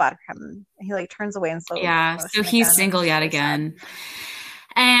I just feel bad for him. He like turns away in slow Yeah, so motion he's again, and single it's yet really sad. again.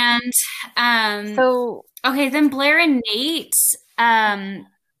 And So, okay, then Blair and Nate, um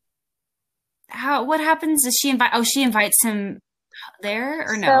how what happens? Does she invite she invites him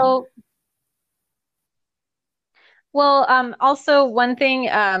there or no? so Well, also one thing,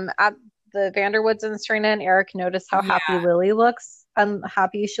 at the Vanderwoods and Serena and Eric notice how Yeah. happy Lily looks,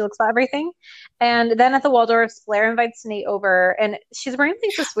 happy she looks about everything. And then at the Waldorfs, Blair invites Nate over, and she's wearing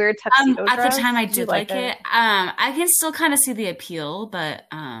like this weird tuxedo At the time dress. I Did you did like like it? it. I can still kind of see the appeal, but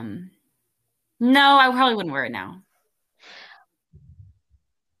no, I probably wouldn't wear it now.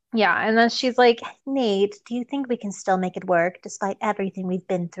 Yeah, and then she's like, Nate, do you think we can still make it work despite everything we've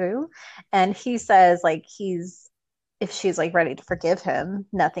been through? And he says, like, if she's like ready to forgive him,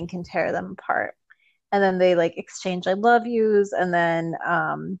 nothing can tear them apart. And then they like exchange I love yous, and then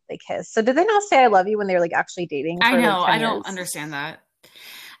they kiss. So did they not say I love you when they were like actually dating I for like know, 10 I don't years? understand that.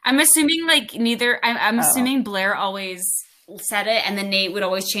 I'm assuming like neither I'm Oh, assuming Blair always said it and then Nate would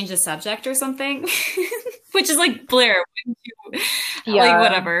always change the subject or something. Which is like Blair, wouldn't you? Like yeah.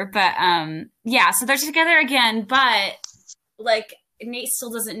 whatever. But yeah, so they're together again, but like Nate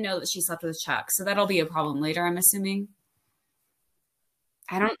still doesn't know that she slept with Chuck, so that'll be a problem later, I'm assuming.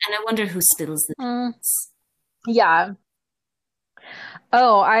 I don't, and I wonder who spills the Mm, beans. yeah.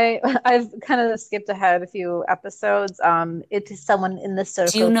 Oh, I've kind of skipped ahead a few episodes. It is someone in the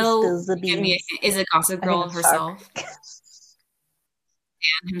Do you circle who know? spills the Give me. beans. Is it Gossip I think Girl it's Chuck. herself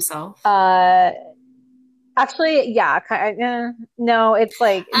and himself? Uh, Actually, yeah. No, it's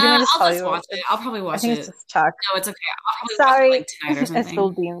like, do you want me to just I'll tell just you? watch it. I'll probably I watch think it's it. just Chuck. No, it's okay. I'll probably watch it like Sorry, tonight or I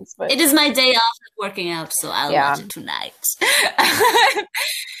spilled something. beans, but It is my day off of working out, so I'll watch yeah, it tonight.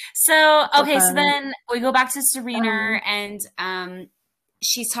 So, so okay, so fun. then we go back to Serena Um, and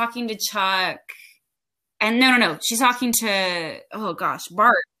she's talking to Chuck. And no, she's talking to oh gosh,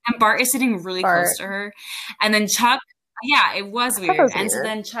 Bart. And Bart is sitting really close Bart. to her. And then Chuck, yeah, it was I thought that weird. was And so weird.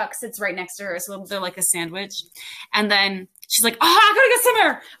 then Chuck sits right next to her, so they're like a sandwich. And then she's like, "Oh, I gotta get some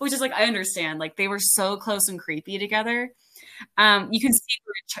air," which is like I understand. Like they were so close and creepy together. You can see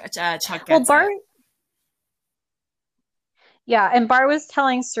where Chuck Well, gets it. Bart, yeah, and Bart was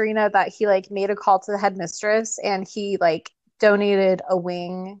telling Serena that he like made a call to the headmistress, and he like donated a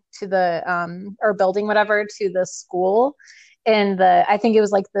wing to the or building whatever to the school in the, I think it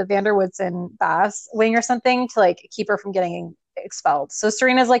was like the Vanderwoodson Bass wing or something, to like keep her from getting expelled. So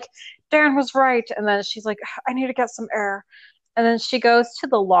Serena's like, Darren was right, and then she's like, I need to get some air. And then she goes to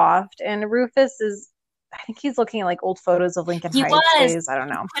the loft, and Rufus is, I think he's looking at like old photos of Lincoln He Heights was days. I don't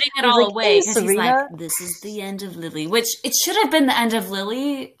know. putting it And he's all like, away hey, because he's like, Serena. this is the end of Lily, which it should have been the end of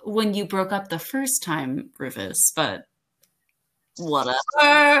Lily when you broke up the first time, Rufus, but whatever.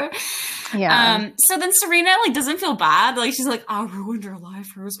 Yeah. So then Serena like doesn't feel bad. Like she's like, I ruined her life.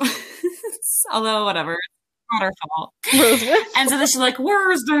 Although whatever. It's not her fault. Rosewood. And so then she's like,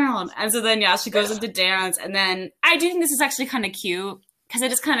 where's Dan? And so then yeah, she goes into dance. And then I do think this is actually kind of cute because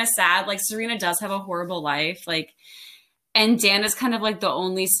it is kind of sad. Like Serena does have a horrible life. Like and Dan is kind of like the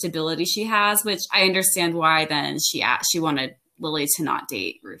only stability she has, which I understand why then she wanted Lily to not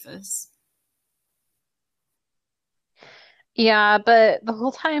date Rufus. Yeah, but the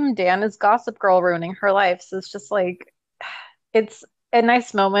whole time Dan is Gossip Girl ruining her life. So it's just like, it's a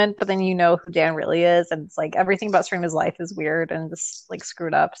nice moment, but then you know who Dan really is. And it's like everything about Serena's life is weird and just like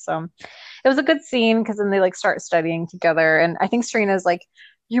screwed up. So it was a good scene because then they like start studying together. And I think Serena's like,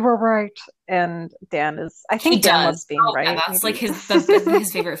 you were right. And I He think Dan does. loves being Oh yeah, right, that's like maybe.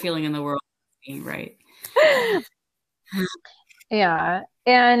 his favorite feeling in the world, right? Yeah.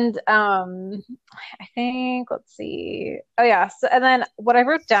 And I think, let's see. Oh yeah. So and then what I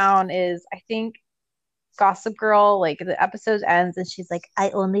wrote down is I think Gossip Girl, like the episode ends and she's like, I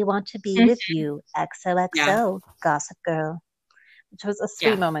only want to be with you, Yeah. XOXO, Gossip Girl, which was a sweet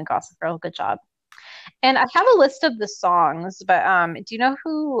Yeah. moment, Gossip Girl. Good job. And I have a list of the songs, but do you know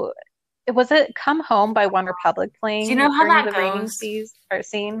who was it Come Home by One Republic Do you know playing how during that the raining goes? seas or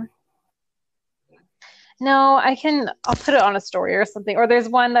scene? No, I'll put it on a story or something. Or there's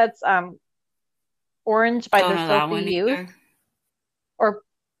one that's Orange by Don't the know that Filthy one Youth. either. Or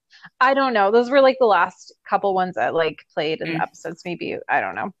I don't know. Those were like the last couple ones that like played in the Mm. episodes. Maybe I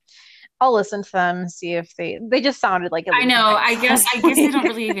don't know. I'll listen to them, see if they just sounded like a I Lincoln know. Heights I song guess to I me. don't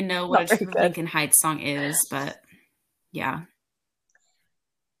really even know what a Not very true good. Lincoln Heights song is, but yeah.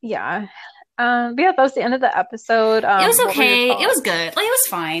 Yeah. But yeah, that was the end of the episode. It was What were your okay. It was thoughts? good. Like it was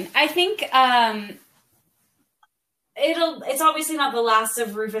fine. I think it's obviously not the last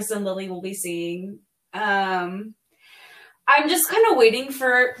of Rufus and Lily we'll be seeing. I'm just kind of waiting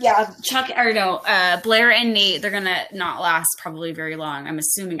for Blair and Nate. They're gonna not last probably very long. I'm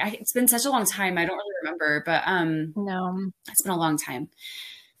assuming. It's been such a long time. I don't really remember, but No. it's been a long time.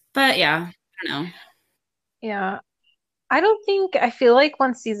 But yeah, I don't know. Yeah. I feel like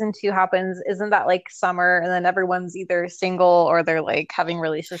once season 2 happens, isn't that like summer and then everyone's either single or they're like having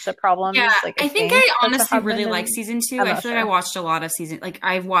relationship problems? Yeah, Like I think think I that's what honestly really happened like in season 2. I'm I not feel like I sure. watched a lot of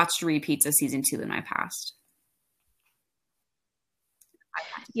I've watched repeats of season 2 in my past.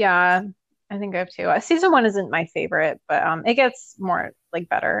 Yeah, I think I have too. Season 1 isn't my favorite, but it gets more like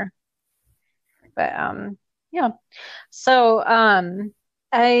better. But yeah. So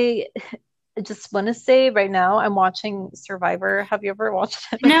I just want to say right now I'm watching Survivor. Have you ever watched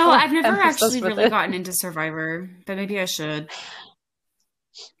it No, before? I've never I'm actually obsessed with really it. gotten into Survivor, but maybe I should.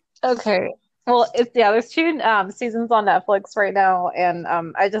 Okay. Well, there's two seasons on Netflix right now, and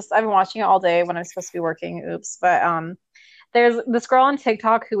I've been watching it all day when I'm supposed to be working. Oops. But there's this girl on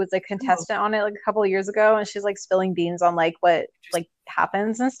TikTok who was a Oh, contestant on it like a couple of years ago, and she's like spilling beans on like what like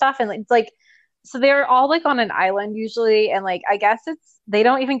happens and stuff, and it's like so they're all like on an island usually, and like I guess they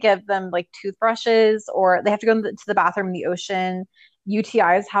don't even give them like toothbrushes, or they have to go to the bathroom in the ocean.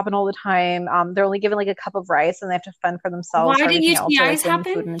 UTIs happen all the time. They're only given like a cup of rice, and they have to fend for themselves why for do everything else, or like UTIs bring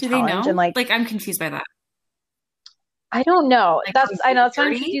food happen? in a Do they challenge. And know? like Like I'm confused by that. I don't know. Like from I know being that's why I'm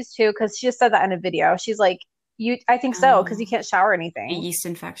dirty? confused too, because she just said that in a video. She's like, I think so, because you Oh, can't shower or a anything. yeast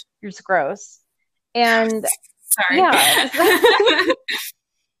infection. You're just gross. And Sorry. yeah.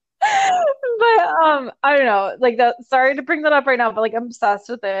 But I don't know, like that. Sorry to bring that up right now, but like I'm obsessed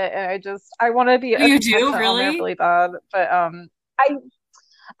with it, and I want to be a You do, contestant on there really? really bad. But I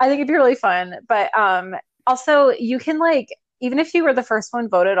I think it'd be really fun. But also you can like even if you were the first one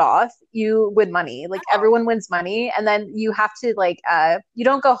voted off, you win money. Like Oh. everyone wins money, and then you have to like you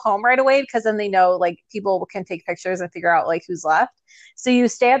don't go home right away because then they know like people can take pictures and figure out like who's left. So you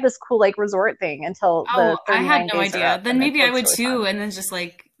stay at this cool like resort thing until Oh, the I had 39 no days are idea. up, Then and maybe I it's would really too, fun. and then just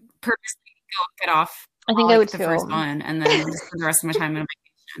like purposely go get off I think I would like the first too. one, and then just spend the rest of my time on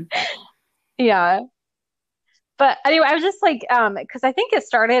vacation. Yeah. But anyway, I was just like, because I think it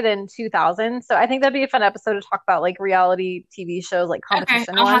started in 2000, so I think that'd be a fun episode to talk about like reality TV shows, like Okay,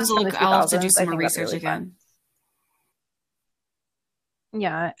 competition ones from the I'll have to do 2000s. some I more think that'd be research really fun. again.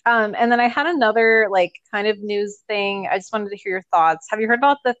 Yeah. And then I had another like kind of news thing. I just wanted to hear your thoughts. Have you heard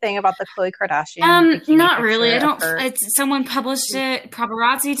about the thing about the Khloe Kardashian bikini Not really. I picture of don't. her? It's someone published it.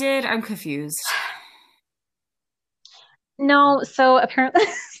 Paparazzi did. I'm confused. No, so apparently,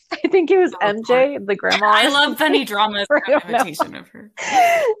 I think it was Oh, of course. MJ, the grandma I or love Bunny something. Drama's Or I don't know. imitation of her.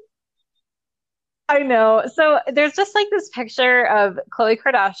 I know. So there's just like this picture of Khloe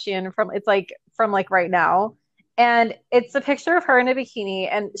Kardashian from like right now. And it's a picture of her in a bikini,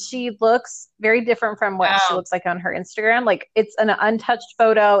 and she looks very different from what she Oh, looks like on her Instagram. Like it's an untouched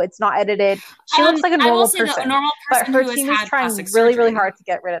photo, it's not edited. She looks like a I will normal say that a person, normal but person her who has team is had plastic trying really, really surgery. hard to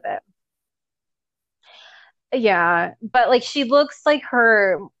get rid of it. Yeah, but like she looks like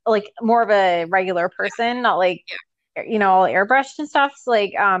her like more of a regular person, not like Yeah. all airbrushed and stuff. So,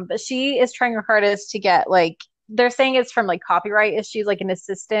 like, but she is trying her hardest to get like they're saying it's from like copyright issues, like an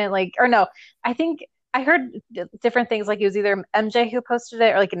assistant, like or no, I think I heard different things. Like it was either MJ who posted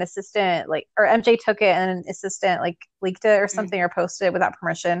it or like an assistant, like or MJ took it and an assistant like leaked it or Mm. something or posted it without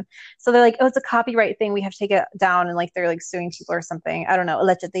permission. So they're like, oh, it's a copyright thing. We have to take it down, and like they're like suing people or something. I don't know,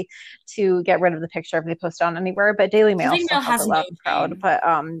 allegedly to get rid of the picture if they post it on anywhere. But Daily Mail Daily still Mail has has it no loud and proud. shame. But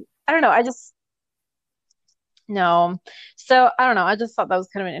I don't know. I just no. So I don't know. I just thought that was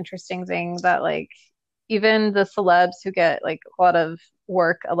kind of an interesting thing that like even the celebs who get like a lot of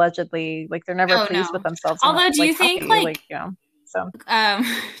work allegedly, like they're never Oh no. pleased with themselves. They're not Although, do like you think happy, like So um,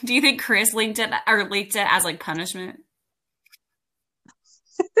 do you think Chris linked it or leaked it as like punishment?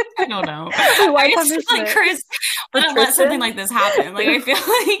 I don't know. Wait, why It's Tommy just like Schmidt? Chris wouldn't let Tristan? something like this happen. Like I feel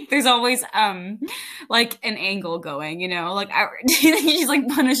like there's always like an angle going, you know? Like do you think she's like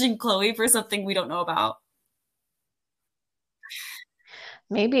punishing Chloe for something we don't know about?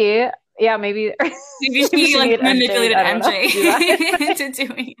 Maybe. Yeah, maybe. Maybe Maybe she she like needed MJ, manipulated I don't know, to do that. MJ into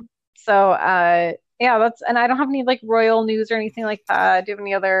doing it. So, yeah, and I don't have any like royal news or anything like that. Do you have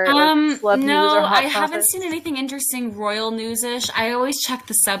any other like celeb news or No, I hot haven't topics? seen anything interesting royal news-ish. I always check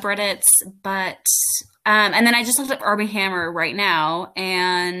the subreddits, but and then I just looked up Armie Hammer right now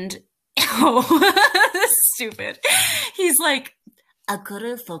and oh, this is stupid. He's like, I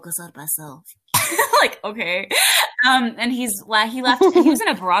couldn't focus on myself. Like, okay. And he was in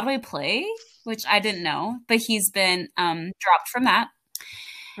a Broadway play, which I didn't know, but he's been dropped from that.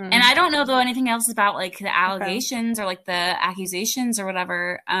 And I don't know though anything else about like the allegations or like the accusations or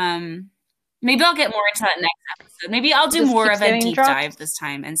whatever. Maybe I'll get more into that next episode. Maybe I'll do Just more keeps of a getting deep dropped? dive this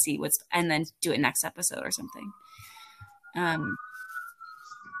time and see and then do it next episode or something. Yeah.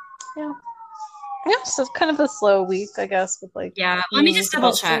 Yeah, so it's kind of a slow week, I guess, with like Yeah, let me just double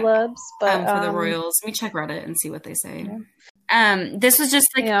about check celebs, but for the Royals. Let me check Reddit and see what they say. Yeah. This was just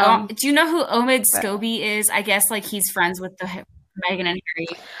like, Yeah. do you know who Omid Scobie is? I guess like he's friends with the Meghan and Harry.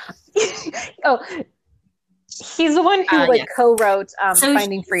 Oh, he's the one who like yes. co-wrote So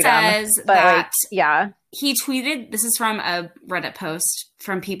Finding Freedom. Says but that like, yeah. He tweeted, this is from a Reddit post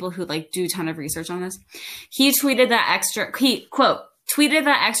from people who like do a ton of research on this. He tweeted that tweeted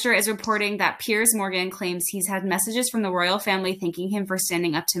that Extra is reporting that Piers Morgan claims he's had messages from the royal family thanking him for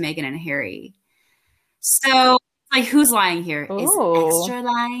standing up to Meghan and Harry. So, like, who's lying here? Ooh. Is Extra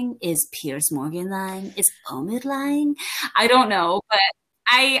lying? Is Piers Morgan lying? Is Omid lying? I don't know, but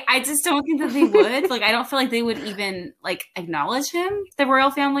I just don't think that they would. Like, I don't feel like they would even like acknowledge him, the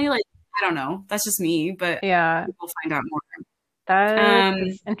royal family. Like, I don't know. That's just me, but yeah, we'll find out more. That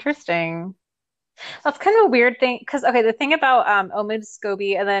is interesting. That's kind of a weird thing because the thing about Omid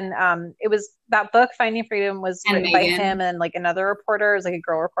Scobie and then it was that book Finding Freedom was written by him and like another reporter. It was like a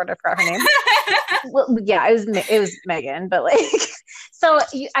girl reporter, I forgot her name. Well, yeah, it was Megan, but like so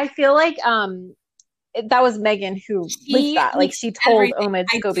I feel like that was Megan who leaked that. Like she told Omid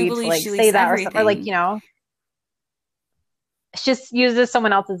Scobie to like say that or something, or like she just uses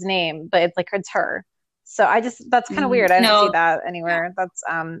someone else's name, but it's like it's her. So that's kind of weird. I didn't see that anywhere. That's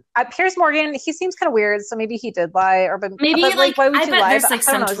Piers Morgan. He seems kind of weird. So maybe he did lie, but like why would you lie? There's like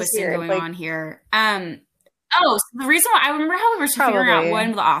some twisting going on here. So the reason why I remember how we were figuring out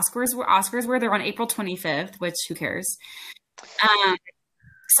when the Oscars were they're on April 25th, which who cares?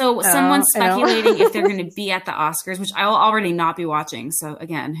 So someone's speculating if they're going to be at the Oscars, which I'll already not be watching. So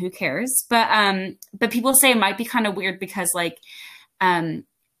again, who cares? But people say it might be kind of weird because like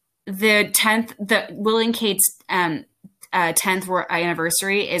the 10th, the Will and Kate's 10th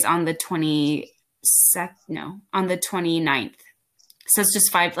anniversary is on the 29th. So it's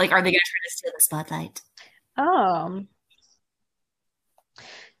just 5. Like, are they going to try to steal the spotlight?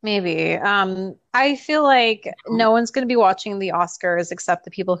 Maybe. I feel like no one's going to be watching the Oscars except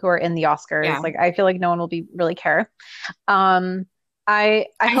the people who are in the Oscars. Yeah. Like, I feel like no one will really care. I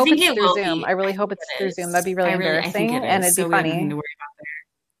hope it's through Zoom. I really hope it's through Zoom. That'd be really embarrassing, and it'd be funny.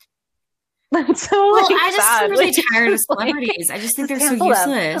 So, well, I just am really tired of celebrities. I just think they're so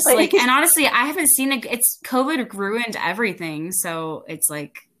useless. Like, and honestly, I haven't seen it. It's COVID ruined everything. So it's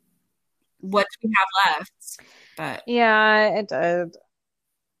like, what do we have left? But yeah, it did.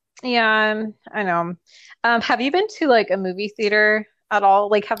 Yeah, I know. Have you been to like a movie theater at all?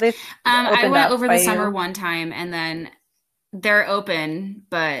 Like, have they? I went over the summer one time, and then they're open,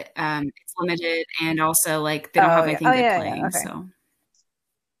 but it's limited, and also like they don't have anything good playing. Okay. So.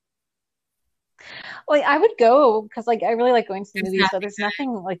 Well, I would go because like I really like going to the movies, but there's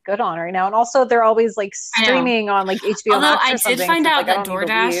nothing like good on right now. And also they're always like streaming on like HBO Max or something. I did find out that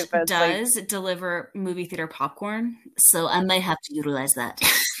DoorDash does deliver movie theater popcorn, so I may have to utilize that.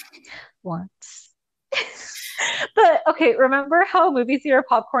 What? But okay, remember how movie theater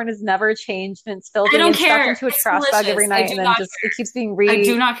popcorn has never changed and it's filled and stuck into a trash bag every night and then just it keeps being I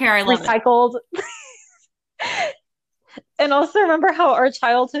do not care. I love recycled. And also remember how our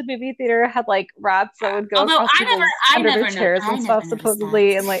childhood movie theater had like rats that would go across under the chairs and stuff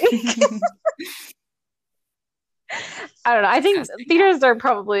supposedly and like I don't know. I think theaters are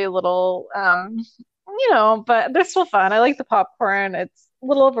probably a little but they're still fun. I like the popcorn. It's a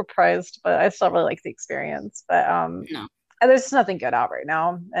little overpriced, but I still really like the experience. But no. There's just nothing good out right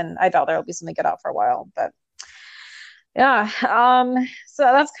now, and I doubt there'll be something good out for a while. But yeah, so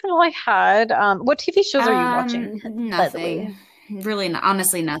that's kind of all I had. What TV shows are you watching? Nothing. Really,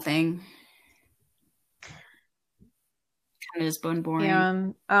 honestly, nothing. kind of just been boring.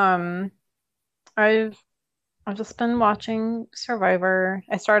 Yeah. I've I've just been watching Survivor.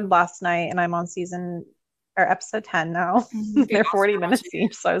 I started last night and I'm on season or episode 10 now. They're 40 minutes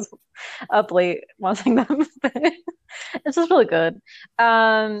each, so I was up late watching them. It's just really good.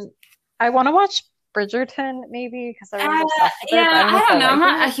 I want to watch Bridgerton maybe because everyone's obsessed with it. Yeah, I don't know. I'm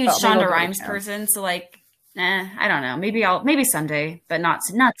not a huge but maybe I'll Shonda give it a Rhimes chance. person, so like, I don't know. Maybe Sunday, but not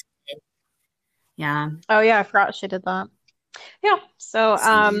today. Yeah. Oh yeah, I forgot she did that. Yeah, so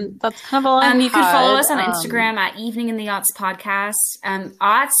Same. that's kind of all I You could follow had. us on Instagram at Evening in the Aughts Podcast.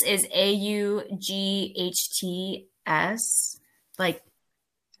 Aughts is AUGHTS. Like,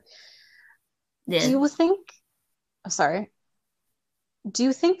 Do you think? Oh, sorry. Do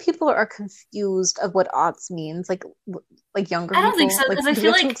you think people are confused of what aughts means? Like younger I don't think people? so, because Like, I do we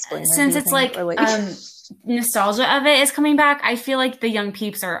feel have to like explain it, since do you it's think? like Or nostalgia of it is coming back, I feel like the young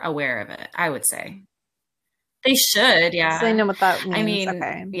peeps are aware of it, I would say. They should, so yeah. they know what that means. I mean,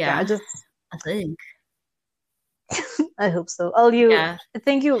 Okay. yeah. I think. I hope so. Oh, Yeah.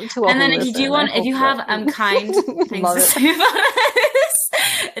 thank you to all And then who if you do listen. want, if you have kind things Love to it. say about us,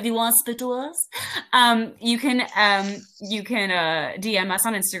 if you want to speak to us, you can DM us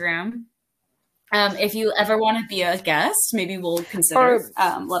on Instagram. If you ever want to be a guest, maybe we'll consider.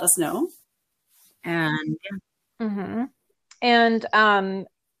 Let us know. And Mm-hmm. And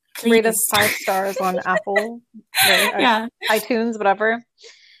please rate us 5 stars on Apple, right? Yeah. iTunes, whatever.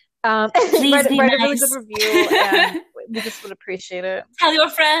 Please write be a nice. really good review, and we just would appreciate it. Tell your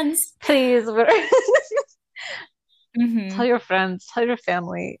friends. Please. Mm-hmm. Tell your friends, tell your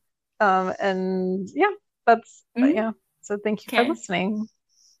family. And yeah, that's yeah. So thank you for listening.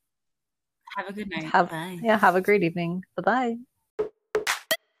 Have a good night. Have a great evening. Bye-bye.